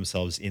 who found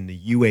themselves in the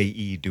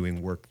UAE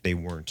doing work they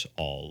weren't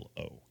all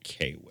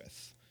okay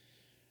with.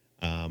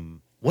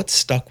 What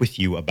stuck with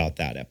you about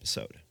that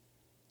episode?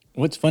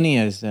 What's funny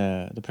is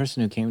the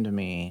person who came to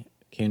me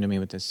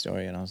with this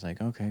story, and I was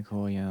like, okay,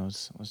 cool, yeah,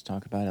 let's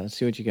talk about it. Let's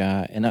see what you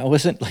got. And I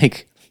wasn't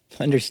like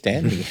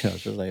understanding it. I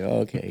was just like, oh,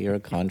 okay, you're a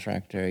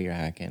contractor, you're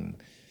hacking.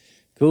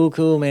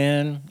 Cool,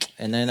 man.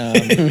 And then,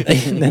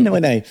 and then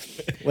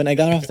when I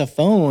got off the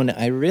phone,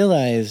 I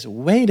realized,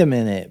 wait a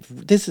minute,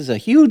 this is a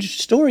huge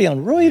story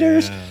on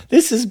Reuters. Yeah.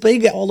 This is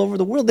big all over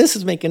the world. This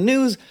is making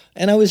news.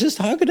 And I was just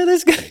talking to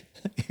this guy.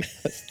 I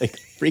was like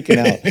freaking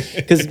out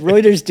because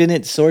Reuters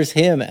didn't source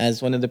him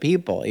as one of the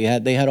people.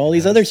 They had all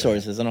these other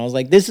sources, and I was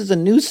like, this is a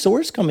new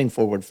source coming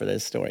forward for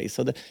this story.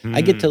 So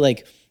I get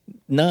to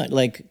not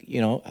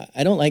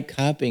I don't like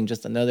copying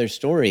just another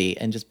story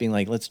and just being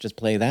like, let's just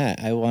play that.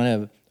 I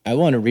want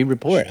to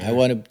re-report. Sure. I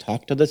want to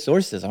talk to the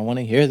sources. I want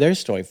to hear their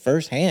story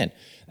firsthand.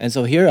 And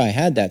so here I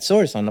had that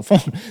source on the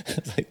phone.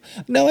 It's like,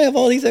 now I have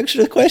all these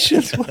extra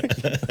questions for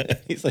you.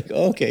 He's like,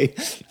 oh, okay.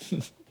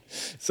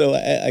 So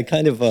I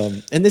kind of,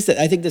 and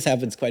I think this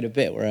happens quite a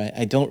bit where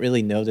I don't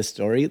really know the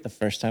story the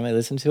first time I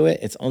listen to it.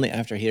 It's only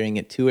after hearing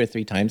it 2 or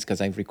 3 times because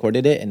I've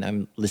recorded it and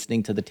I'm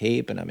listening to the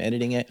tape and I'm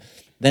editing it.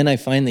 Then I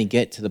finally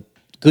get to the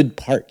good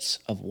parts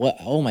of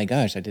oh my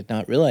gosh, I did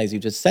not realize you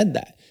just said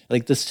that.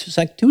 Like this,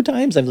 like 2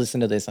 times I've listened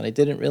to this and I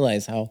didn't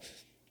realize how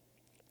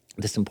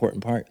this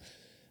important part.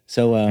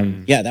 So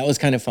yeah, that was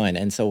kind of fun.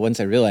 And so once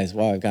I realized,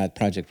 wow, I've got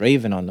Project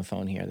Raven on the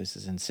phone here. This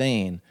is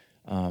insane.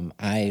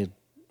 I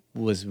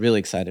was really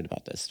excited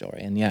about this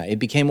story. And yeah, it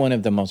became one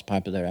of the most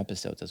popular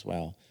episodes as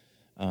well.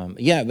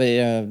 Hiring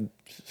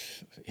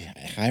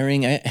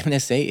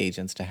NSA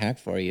agents to hack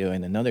for you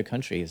in another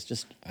country is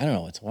just, I don't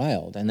know, it's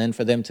wild. And then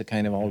for them to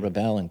kind of all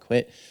rebel and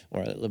quit,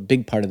 or a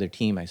big part of their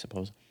team, I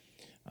suppose.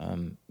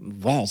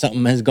 Wow,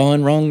 something has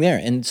gone wrong there.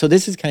 And so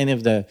this is kind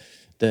of the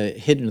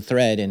hidden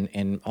thread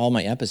in all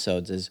my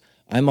episodes is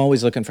I'm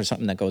always looking for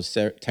something that goes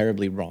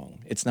terribly wrong.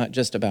 It's not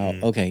just about,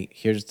 okay,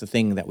 here's the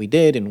thing that we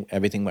did and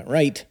everything went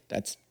right.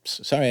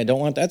 Sorry, I don't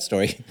want that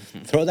story.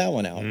 Throw that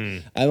one out.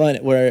 I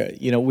want where,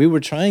 we were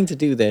trying to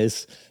do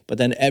this, but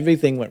then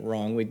everything went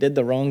wrong. We did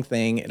the wrong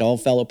thing. It all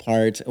fell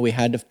apart. We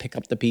had to pick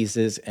up the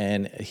pieces.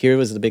 And here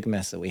was the big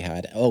mess that we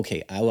had.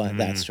 Okay, I want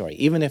that story.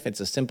 Even if it's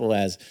as simple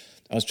as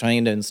I was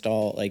trying to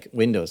install like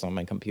Windows on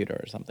my computer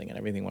or something and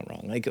everything went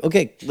wrong. Like,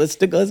 okay, let's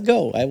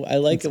go. I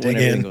like it when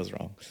everything goes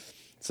wrong.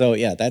 So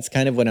yeah, that's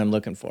kind of what I'm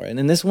looking for. And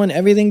in this one,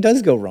 everything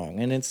does go wrong,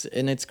 and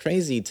it's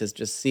crazy to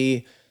just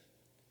see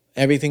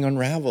everything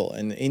unravel,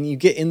 and you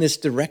get in this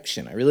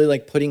direction. I really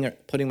like putting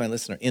my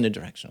listener in a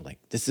direction of like,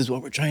 this is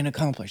what we're trying to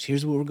accomplish.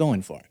 Here's what we're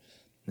going for,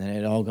 and then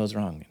it all goes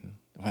wrong. And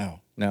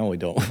wow, now we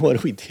don't. What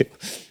do we do?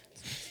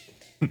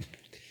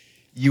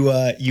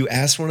 You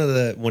asked one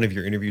of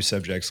your interview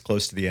subjects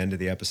close to the end of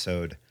the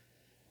episode.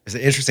 It's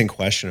an interesting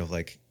question of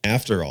like,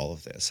 after all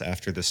of this,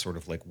 after this sort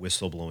of like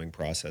whistleblowing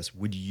process,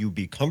 would you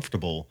be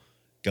comfortable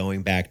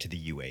going back to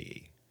the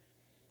UAE?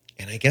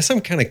 And I guess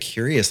I'm kind of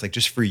curious, like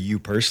just for you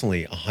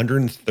personally,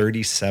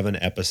 137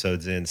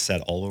 episodes in, set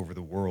all over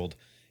the world,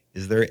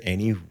 is there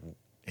any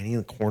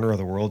corner of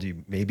the world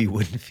you maybe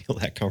wouldn't feel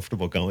that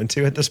comfortable going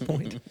to at this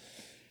point?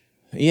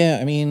 Yeah,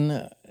 I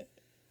mean,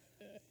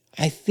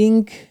 I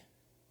think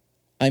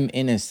I'm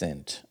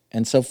innocent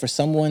And so for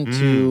someone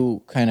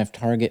to kind of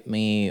target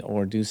me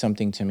or do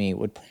something to me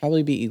would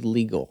probably be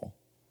illegal.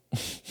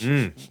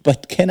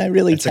 But can I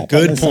really That's a tap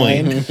good on the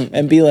point. sign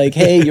and be like,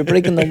 hey, you're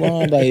breaking the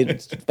law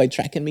by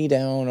tracking me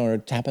down or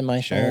tapping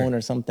my phone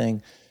or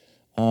something?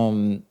 I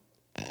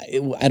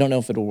don't know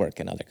if it'll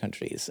work in other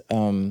countries.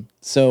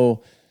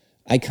 So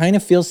I kind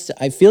of feel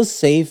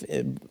safe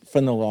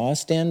from the law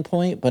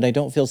standpoint, but I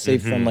don't feel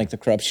safe from like the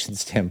corruption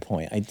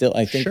standpoint. I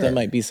think there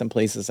might be some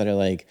places that are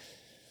like,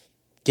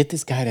 get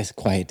this guy to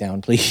quiet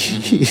down,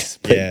 please.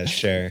 But, Yeah,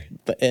 sure.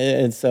 But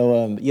and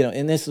so you know,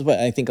 and this is what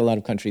I think a lot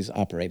of countries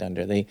operate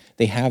under.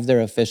 They have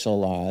their official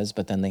laws,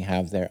 but then they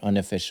have their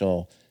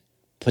unofficial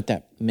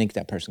make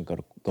that person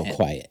go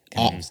quiet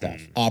kind of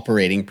stuff.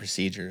 Operating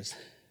procedures.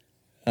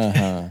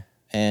 And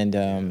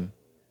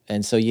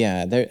so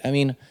yeah, I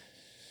mean,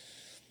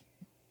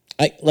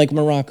 like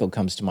Morocco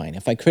comes to mind.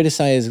 If I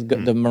criticize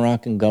the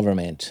Moroccan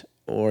government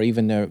or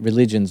even the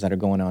religions that are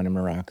going on in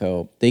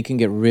Morocco, they can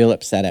get real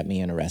upset at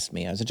me and arrest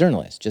me as a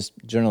journalist. Just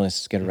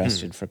journalists get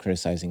arrested for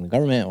criticizing the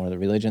government or the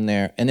religion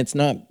there. And there's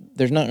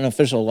not an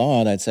official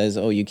law that says,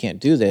 oh, you can't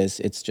do this.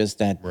 It's just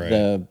that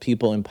the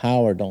people in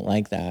power don't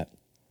like that.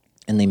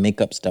 And they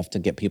make up stuff to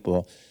get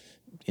people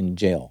in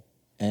jail.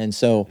 And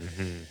so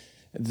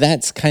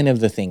that's kind of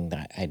the thing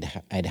that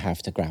I'd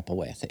have to grapple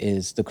with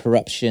is the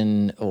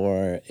corruption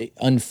or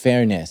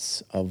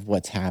unfairness of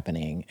what's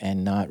happening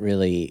and not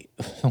really,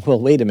 well,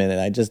 wait a minute,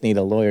 I just need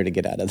a lawyer to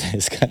get out of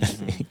this kind of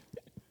thing.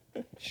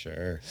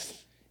 Sure.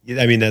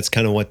 Yeah, I mean, that's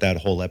kind of what that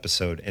whole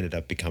episode ended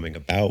up becoming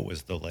about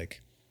was the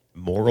like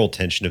moral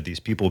tension of these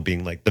people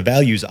being like, the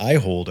values I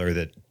hold are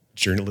that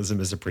journalism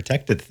is a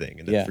protected thing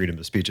and that freedom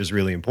of speech is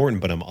really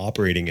important, but I'm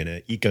operating in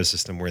an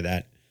ecosystem where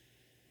that,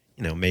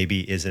 you know,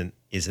 maybe isn't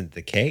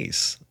the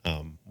case.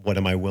 What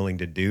am I willing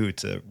to do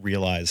to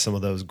realize some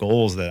of those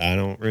goals that I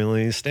don't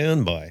really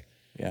stand by?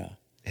 Yeah.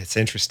 It's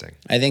interesting.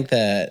 I think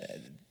that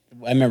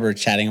I remember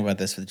chatting about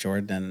this with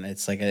Jordan.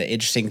 It's like an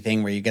interesting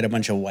thing where you get a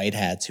bunch of white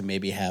hats who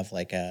maybe have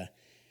like a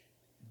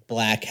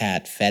black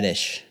hat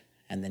fetish,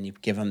 and then you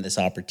give them this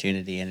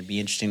opportunity, and it'd be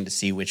interesting to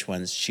see which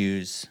ones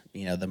choose,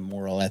 you know, the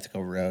moral,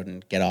 ethical road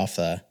and get off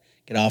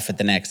at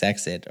the next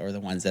exit, or the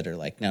ones that are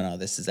like, no,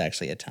 this is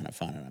actually a ton of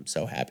fun, and I'm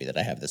so happy that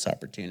I have this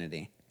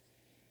opportunity.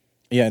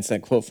 Yeah, it's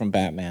that quote from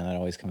Batman that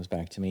always comes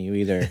back to me. You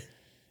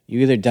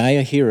either die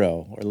a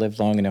hero or live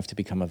long enough to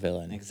become a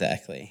villain.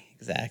 Exactly.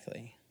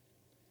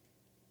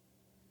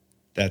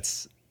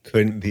 That's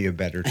couldn't be a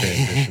better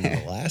transition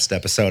to the last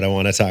episode I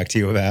want to talk to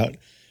you about.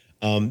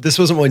 This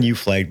wasn't one you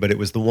flagged, but it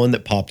was the one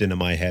that popped into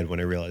my head when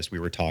I realized we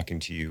were talking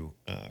to you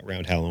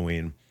around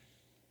Halloween.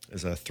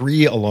 Is a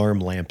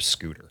 3-alarm lamp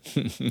scooter.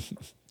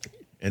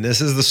 And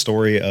this is the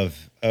story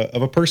of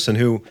a person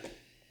who,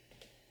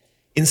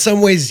 in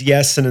some ways,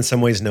 yes, and in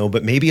some ways, no,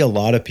 but maybe a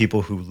lot of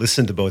people who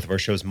listen to both of our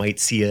shows might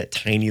see a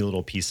tiny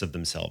little piece of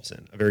themselves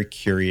in. A very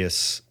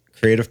curious,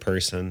 creative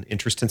person,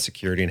 interest in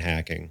security and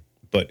hacking,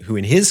 but who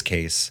in his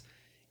case,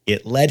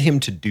 it led him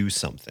to do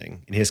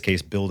something. In his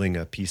case, building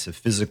a piece of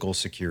physical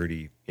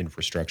security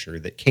infrastructure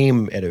that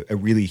came at a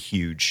really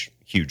huge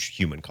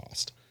human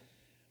cost.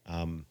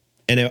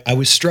 And I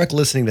was struck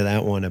listening to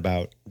that one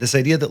about this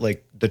idea that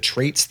like the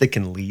traits that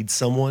can lead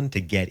someone to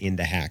get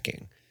into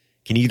hacking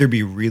can either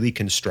be really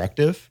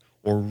constructive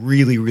or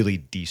really,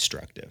 really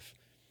destructive.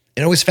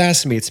 And it always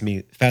fascinates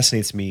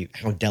me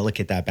how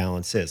delicate that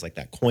balance is. Like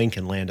that coin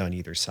can land on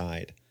either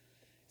side.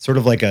 Sort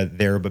of like a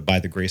there, but by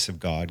the grace of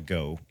God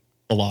go,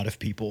 a lot of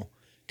people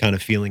kind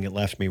of feeling it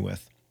left me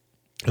with.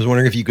 I was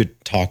wondering if you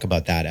could talk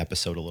about that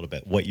episode a little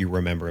bit, what you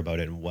remember about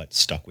it and what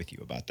stuck with you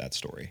about that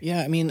story.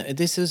 Yeah, I mean,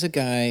 this is a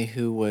guy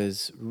who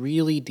was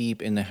really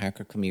deep in the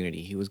hacker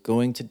community. He was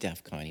going to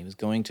DEF CON, he was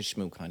going to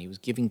ShmooCon, he was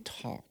giving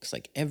talks.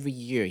 Like every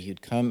year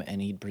he'd come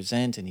and he'd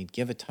present and he'd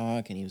give a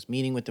talk and he was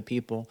meeting with the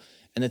people.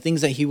 And the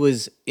things that he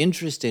was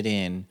interested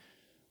in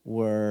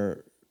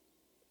were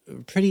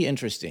pretty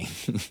interesting.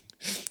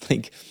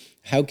 Like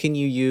how can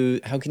you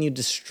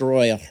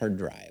destroy a hard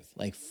drive?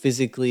 Like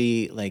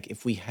physically, like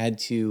if we had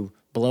to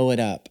blow it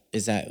up,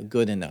 is that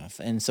good enough?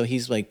 And so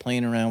he's like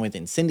playing around with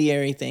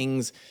incendiary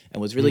things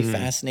and was really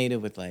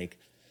fascinated with like,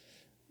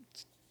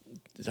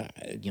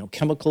 you know,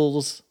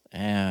 chemicals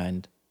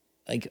and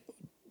like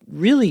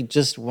really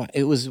just,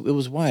 it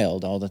was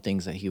wild, all the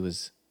things that he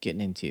was getting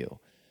into.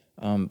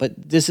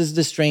 But this is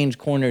the strange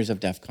corners of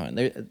DEF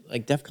CON.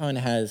 Like DEF CON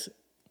has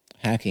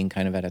hacking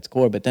kind of at its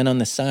core, but then on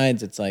the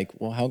sides, it's like,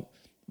 well,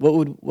 what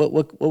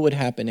would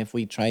happen if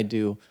we tried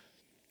to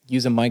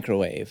use a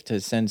microwave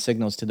to send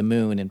signals to the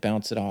moon and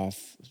bounce it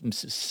off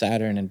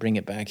Saturn and bring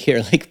it back here?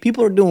 Like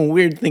people are doing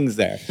weird things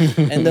there,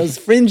 and those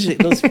fringe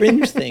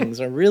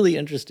things are really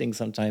interesting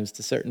sometimes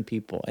to certain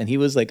people. And he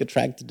was like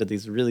attracted to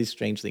these really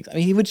strange things. I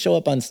mean, he would show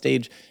up on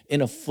stage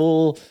in a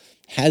full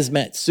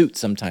hazmat suit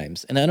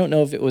sometimes, and I don't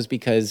know if it was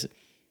because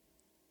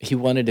he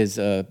wanted his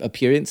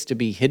appearance to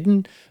be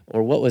hidden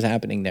or what was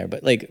happening there.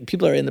 But like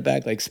people are in the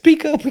back, like,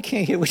 speak up, we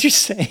can't hear what you're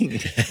saying,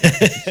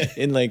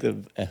 in like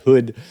a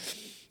hood.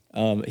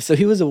 So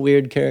he was a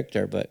weird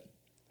character, but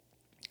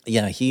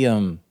yeah, he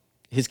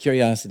his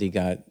curiosity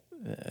got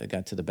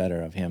got to the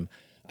better of him.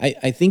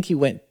 I think he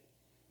went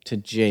to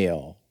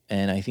jail,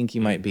 and I think he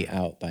might be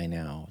out by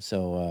now.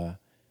 So,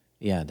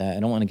 yeah, that I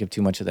don't want to give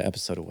too much of the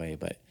episode away,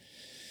 but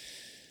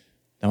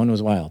that one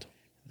was wild.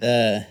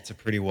 It's a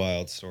pretty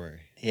wild story.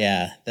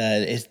 Yeah,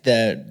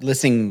 the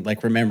listening,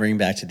 like remembering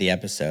back to the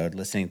episode,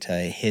 listening to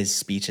his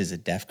speeches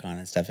at DEF CON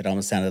and stuff, it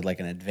almost sounded like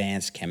an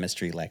advanced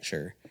chemistry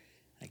lecture.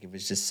 Like it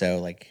was just so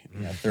like,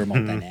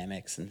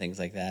 thermodynamics and things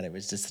like that. It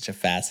was just such a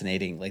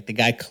fascinating, like the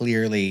guy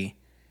clearly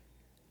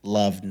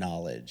loved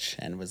knowledge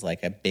and was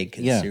like a big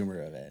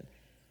consumer of it.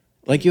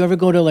 Like you ever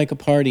go to like a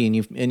party and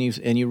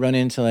you run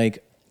into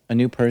like a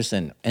new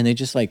person and they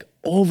just like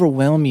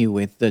overwhelm you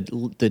with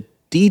the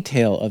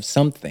detail of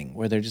something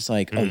where they're just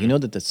like, oh, you know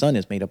that the sun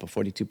is made up of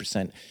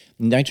 42%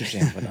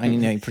 nitrogen, but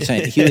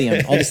 99%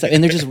 helium, all this stuff.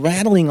 And they're just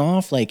rattling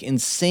off like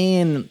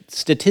insane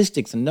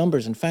statistics and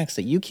numbers and facts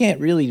that you can't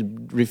really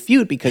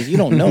refute because you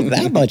don't know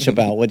that much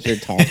about what you're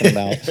talking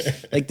about.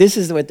 Like this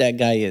is what that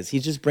guy is. He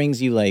just brings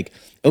you like,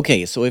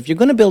 okay, so if you're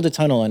going to build a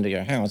tunnel under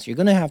your house, you're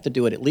going to have to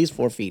do it at least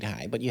 4 feet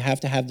high, but you have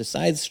to have the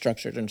sides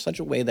structured in such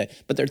a way that,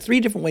 but there are 3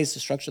 different ways to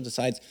structure the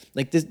sides.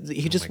 Like this,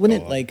 he just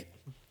wouldn't like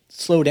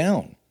slow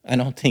down. I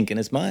don't think in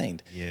his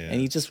mind. Yeah. And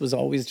he just was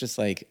always just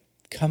like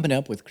coming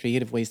up with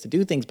creative ways to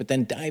do things, but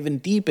then diving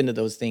deep into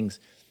those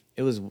things.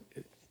 It was,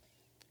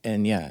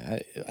 and yeah,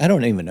 I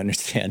don't even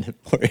understand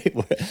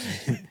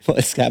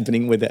what's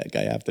happening with that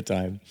guy half the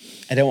time.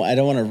 I don't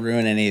want to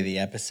ruin any of the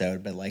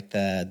episode, but like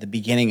the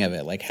beginning of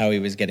it, like how he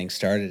was getting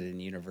started in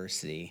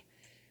university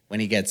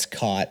when he gets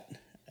caught,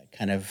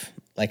 kind of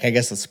like, I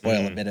guess let's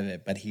spoil a bit of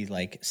it, but he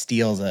like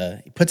he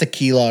puts a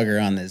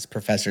keylogger on his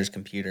professor's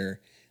computer,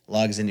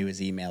 logs into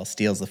his email,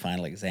 steals the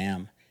final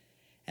exam.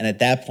 And at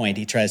that point,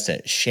 he tries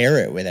to share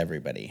it with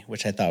everybody,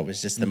 which I thought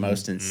was just the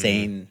most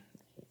insane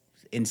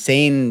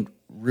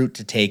route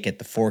to take at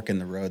the fork in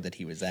the road that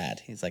he was at.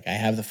 He's like, I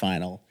have the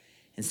final.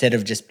 Instead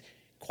of just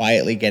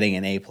quietly getting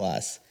an A+,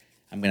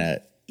 I'm going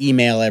to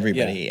email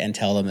everybody and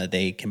tell them that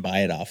they can buy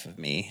it off of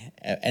me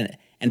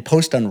and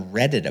post on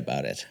Reddit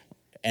about it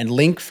and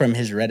link from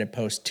his Reddit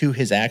post to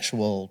his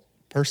actual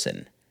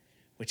person,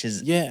 which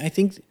is... Yeah, I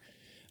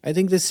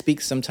think this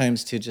speaks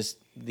sometimes to just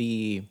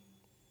the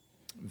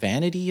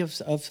vanity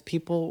of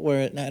people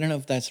where, I don't know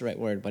if that's the right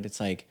word, but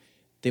it's like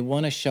they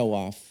want to show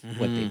off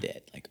what they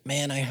did. Like,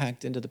 man, I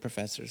hacked into the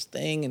professor's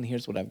thing and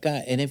here's what I've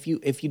got. And if you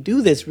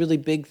do this really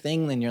big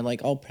thing, then you're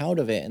like all proud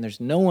of it and there's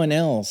no one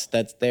else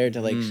that's there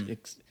to like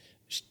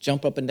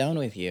jump up and down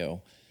with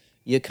you.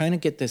 You kind of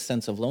get this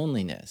sense of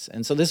loneliness.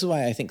 And so this is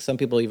why I think some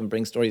people even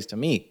bring stories to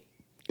me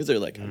because they're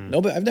like,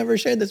 no, but I've never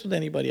shared this with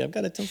anybody. I've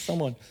got to tell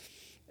someone.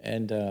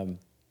 And,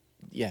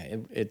 yeah,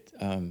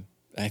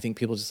 I think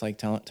people just like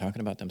talking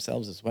about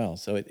themselves as well.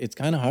 So it's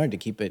kind of hard to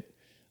keep it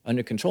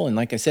under control. And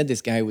like I said,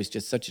 this guy was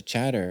just such a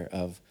chatter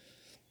of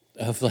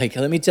like,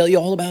 let me tell you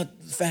all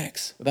about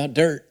facts, about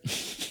dirt.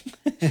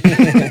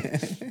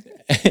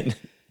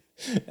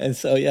 and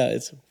so, yeah,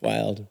 it's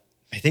wild.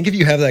 I think if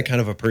you have that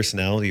kind of a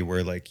personality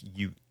where like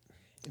you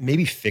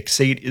maybe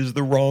fixate is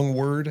the wrong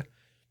word,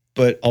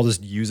 but I'll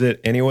just use it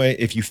anyway.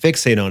 If you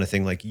fixate on a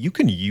thing, like you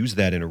can use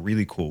that in a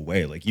really cool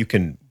way. Like you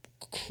can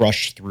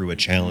crush through a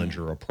challenge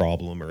or a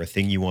problem or a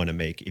thing you want to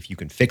make if you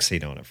can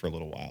fixate on it for a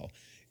little while.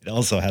 It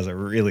also has a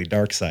really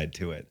dark side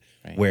to it,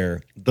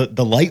 where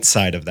the light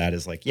side of that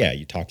is like, yeah,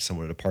 you talk to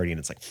someone at a party and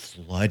it's like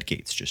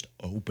floodgates just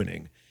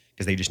opening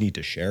because they just need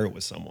to share it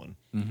with someone.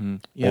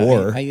 Yeah,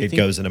 or it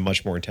goes in a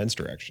much more intense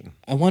direction.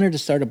 I wanted to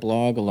start a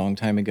blog a long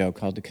time ago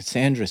called the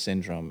Cassandra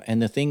Syndrome. And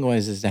the thing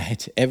is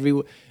that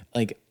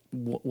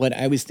what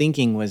I was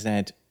thinking was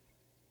that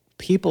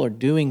people are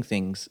doing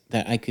things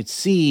that I could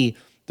see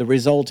the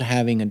result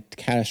having a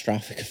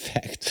catastrophic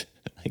effect.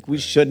 Like we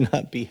should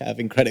not be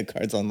having credit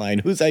cards online.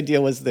 Whose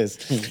idea was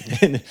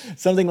this? And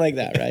something like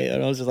that, right?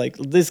 And I was just like,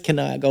 this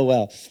cannot go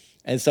well.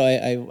 And so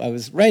I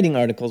was writing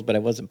articles, but I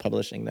wasn't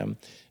publishing them.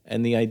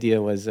 And the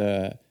idea was,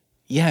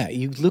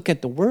 you look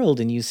at the world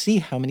and you see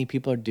how many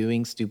people are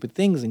doing stupid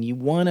things and you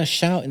want to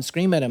shout and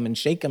scream at them and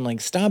shake them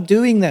like, stop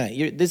doing that.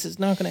 This is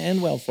not going to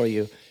end well for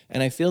you.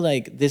 And I feel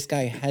like this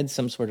guy had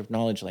some sort of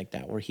knowledge like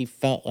that where he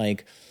felt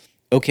like,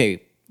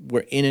 okay,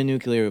 we're in a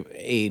nuclear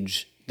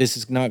age. This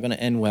is not going to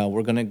end well.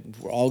 We're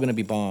all going to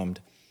be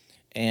bombed.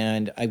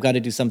 And I've got to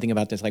do something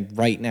about this like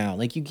right now.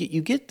 Like you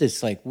get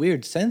this like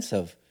weird sense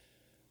of,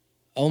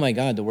 oh my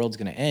God, the world's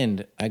going to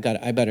end. I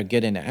better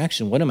get into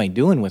action. What am I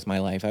doing with my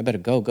life? I better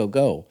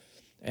go.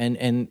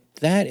 And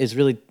that is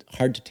really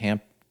hard to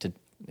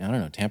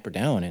tamper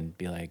down and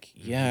be like,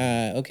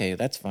 yeah, okay,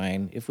 that's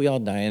fine. If we all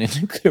die in a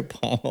nuclear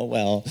bomb, oh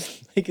well.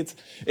 Like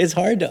it's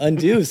hard to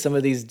undo some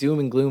of these doom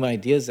and gloom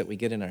ideas that we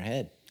get in our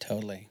head.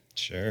 Totally.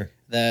 Sure.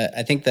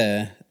 I think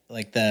the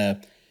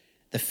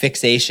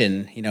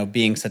fixation,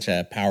 being such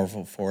a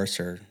powerful force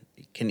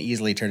can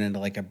easily turn into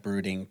like a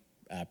brooding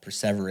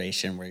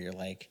perseveration where you're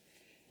like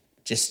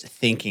just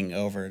thinking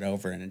over and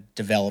over and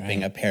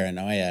developing a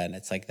paranoia. And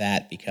it's like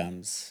that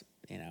becomes,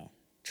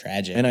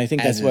 tragic. And I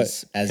think as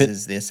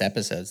is this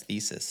episode's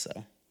thesis.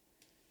 So.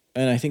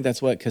 And I think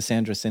that's what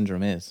Cassandra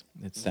Syndrome is.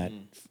 It's that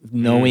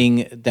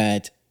knowing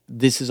that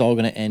this is all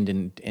going to end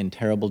in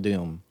terrible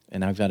doom,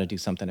 and I've got to do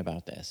something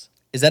about this.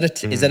 Is that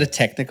a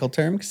technical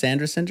term,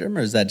 Cassandra syndrome,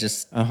 or is that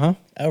just? Oh,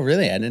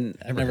 really? I've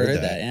never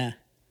heard that. Yeah.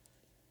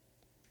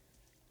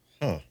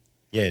 Huh.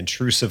 Yeah,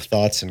 intrusive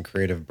thoughts and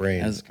creative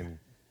brains can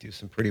do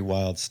some pretty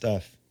wild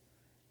stuff.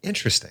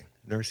 Interesting.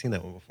 Never seen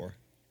that one before.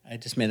 I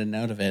just made a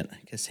note of it.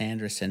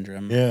 Cassandra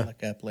syndrome. Yeah.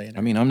 Look up later.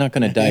 I mean, I'm not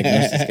going to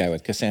diagnose this guy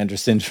with Cassandra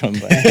syndrome,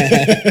 but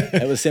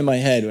that was in my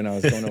head when I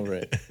was going over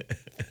it.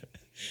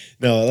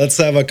 No, let's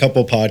have a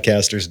couple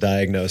podcasters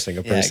diagnosing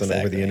a person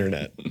over the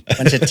internet. A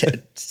bunch of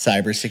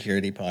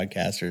cybersecurity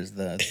podcasters,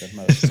 the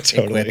most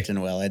Totally. equipped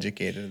and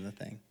well-educated in the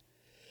thing.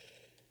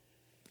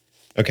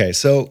 Okay,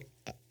 so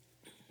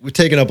we've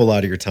taken up a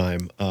lot of your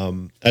time.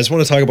 I just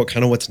want to talk about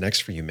kind of what's next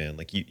for you, man.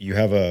 Like you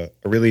have a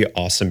really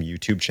awesome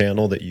YouTube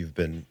channel that you've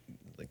been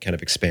like kind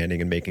of expanding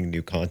and making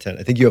new content.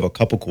 I think you have a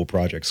couple cool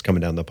projects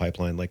coming down the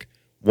pipeline. Like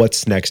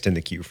what's next in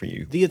the queue for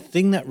you? The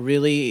thing that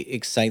really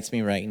excites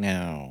me right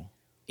now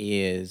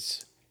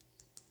is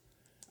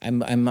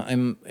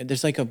I'm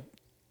there's like a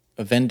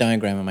Venn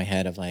diagram in my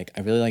head of like,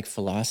 I really like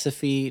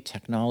philosophy,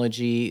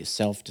 technology,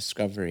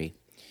 self-discovery,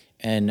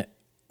 and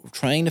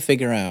trying to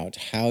figure out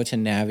how to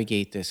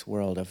navigate this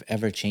world of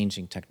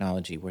ever-changing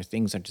technology where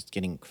things are just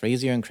getting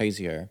crazier and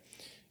crazier,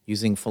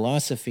 using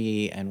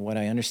philosophy and what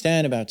I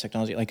understand about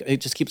technology. Like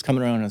it just keeps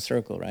coming around in a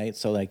circle, right?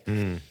 So like,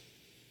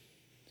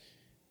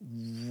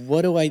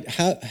 what do I,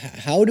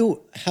 how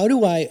do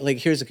I, like,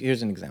 here's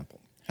an example.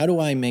 How do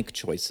I make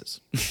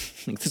choices?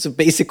 It's a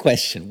basic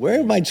question. Where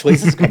are my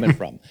choices coming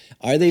from?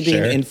 Are they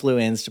being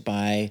influenced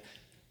by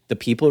the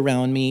people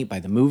around me, by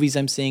the movies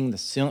I'm seeing, the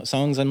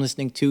songs I'm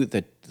listening to,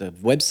 the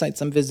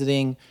websites I'm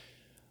visiting?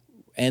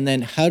 And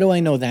then how do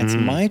I know that's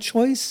my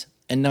choice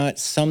and not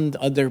some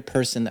other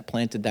person that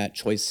planted that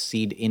choice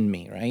seed in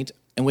me, right?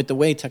 And with the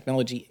way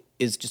technology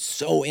is just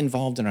so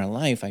involved in our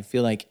life, I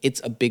feel like it's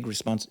a big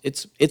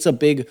it's a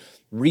big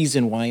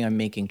reason why I'm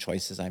making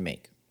choices I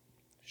make.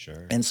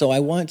 Sure. And so I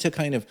want to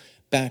kind of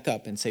back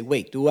up and say,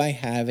 wait, do I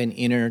have an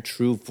inner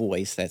true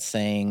voice that's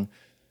saying,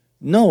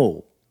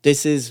 no,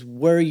 this is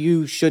where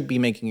you should be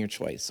making your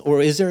choice?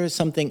 Or is there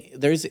something,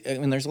 there's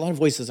a lot of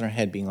voices in our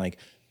head being like,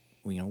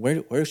 you know,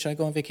 where should I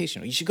go on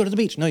vacation? You should go to the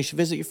beach. No, you should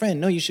visit your friend.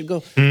 No, you should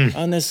go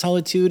on this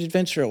solitude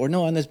adventure, or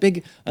no, on this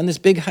big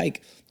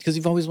hike because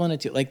you've always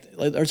wanted to. Like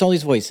there's all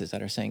these voices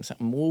that are saying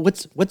something. Well,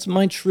 what's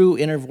my true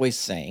inner voice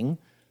saying?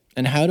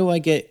 And how do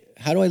I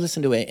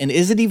listen to it? And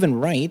is it even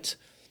right?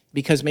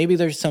 Because maybe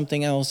there's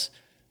something else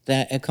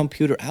that a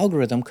computer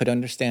algorithm could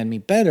understand me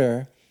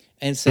better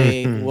and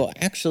say, well,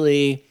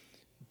 actually,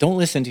 don't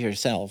listen to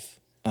yourself.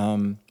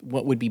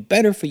 What would be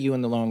better for you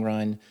in the long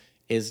run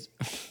is,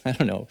 I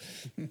don't know,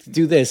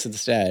 do this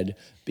instead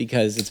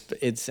because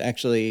it's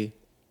actually,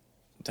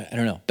 I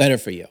don't know, better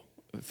for you.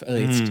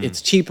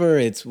 It's cheaper.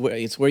 It's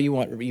where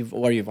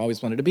you've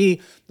always wanted to be.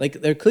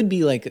 Like there could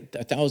be like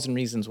 1,000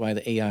 reasons why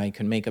the AI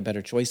can make a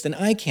better choice than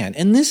I can.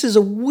 And this is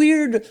a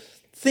weird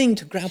thing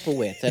to grapple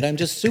with that I'm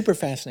just super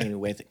fascinated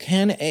with.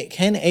 Can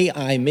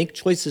AI make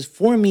choices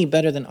for me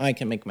better than I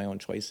can make my own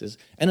choices?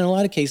 And in a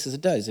lot of cases,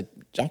 it does.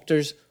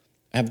 Doctors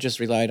have just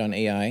relied on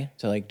AI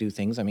to like do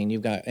things. I mean,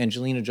 you've got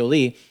Angelina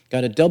Jolie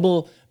got a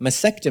double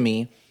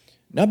mastectomy,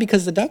 not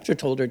because the doctor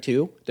told her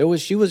to.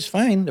 She was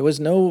fine. There was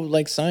no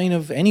like sign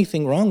of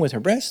anything wrong with her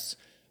breasts.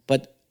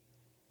 But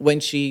when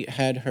she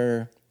had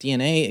her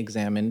DNA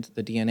examined,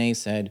 the DNA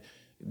said,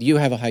 you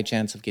have a high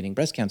chance of getting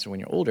breast cancer when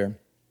you're older.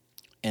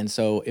 And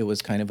so it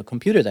was kind of a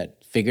computer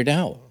that figured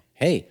out,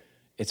 hey,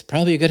 it's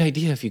probably a good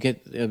idea if you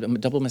get a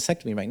double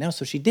mastectomy right now.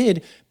 So she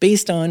did,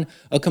 based on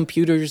a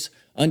computer's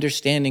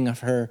understanding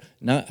of her,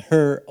 not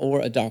her or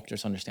a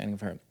doctor's understanding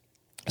of her.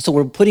 So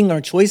we're putting our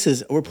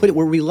choices,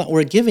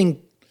 we're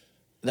giving.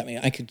 I mean,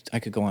 I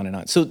could go on and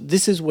on. So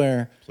this is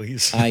where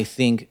I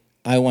think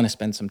I want to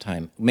spend some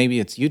time. Maybe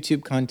it's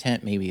YouTube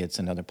content, maybe it's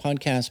another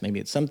podcast,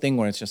 maybe it's something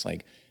where it's just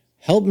like,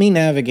 help me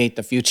navigate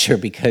the future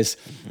because,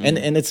 and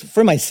it's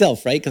for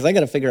myself, right? Because I got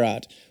to figure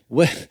out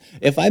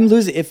if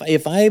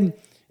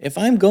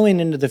I'm going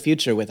into the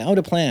future without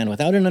a plan,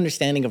 without an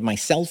understanding of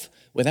myself,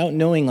 without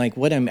knowing like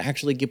what I'm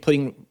actually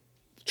putting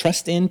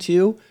trust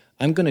into,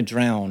 I'm going to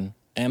drown.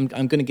 I'm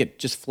going to get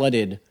just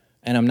flooded,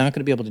 and I'm not going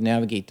to be able to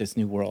navigate this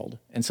new world.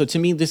 And so to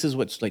me, this is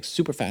what's like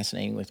super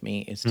fascinating with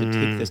me is to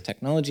take this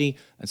technology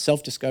and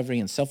self-discovery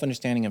and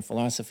self-understanding and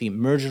philosophy,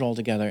 merge it all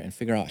together and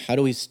figure out how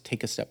do we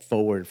take a step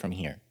forward from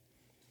here.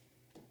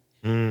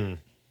 I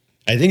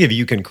think if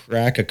you can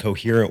crack a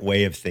coherent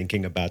way of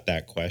thinking about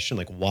that question,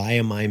 like why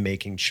am I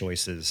making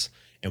choices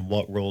and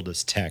what role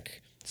does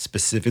tech,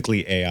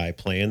 specifically AI,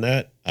 play in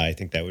that? I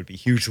think that would be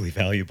hugely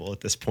valuable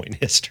at this point in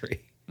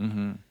history.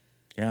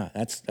 Yeah,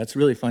 that's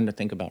really fun to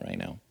think about right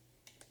now.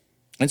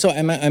 And so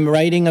I'm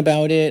writing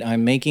about it.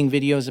 I'm making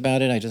videos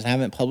about it. I just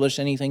haven't published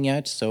anything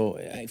yet. So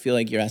I feel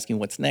like you're asking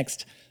what's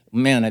next.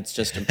 Man, it's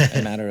just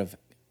a matter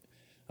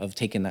of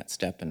taking that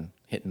step and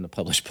hitting the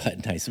publish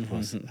button, I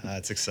suppose.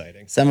 That's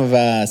exciting. Some of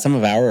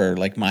our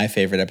like my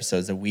favorite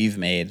episodes that we've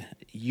made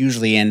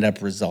usually end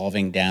up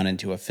resolving down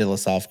into a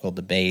philosophical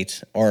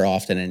debate or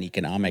often an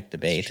economic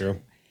debate. True.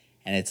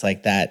 And it's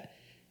like that,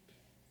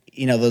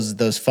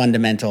 those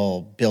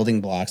fundamental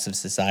building blocks of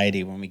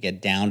society, when we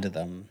get down to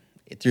them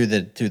through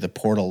the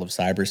portal of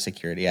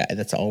cybersecurity,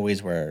 that's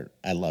always where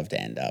I love to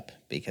end up,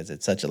 because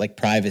it's such like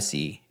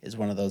privacy is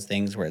one of those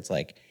things where it's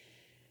like,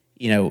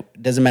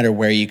 it doesn't matter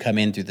where you come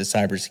in through the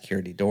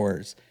cybersecurity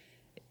doors,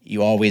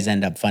 you always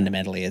end up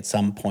fundamentally at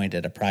some point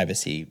at a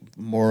privacy,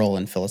 moral,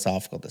 and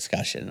philosophical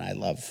discussion. And I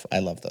love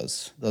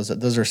those.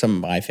 Those are some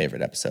of my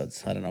favorite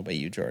episodes. I don't know about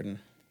you, Jordan.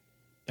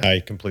 I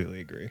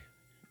completely agree.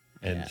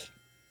 And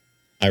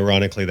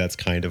ironically, that's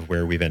kind of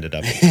where we've ended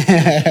up.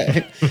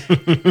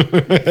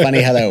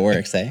 Funny how that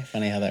works, eh?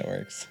 Funny how that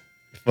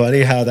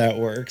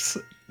works.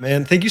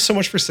 Man, thank you so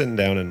much for sitting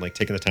down and like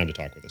taking the time to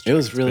talk with us. It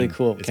was really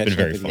cool. It's been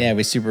very fun. Yeah,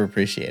 we super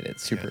appreciate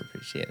it.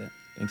 Appreciate it.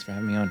 Thanks for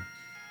having me on.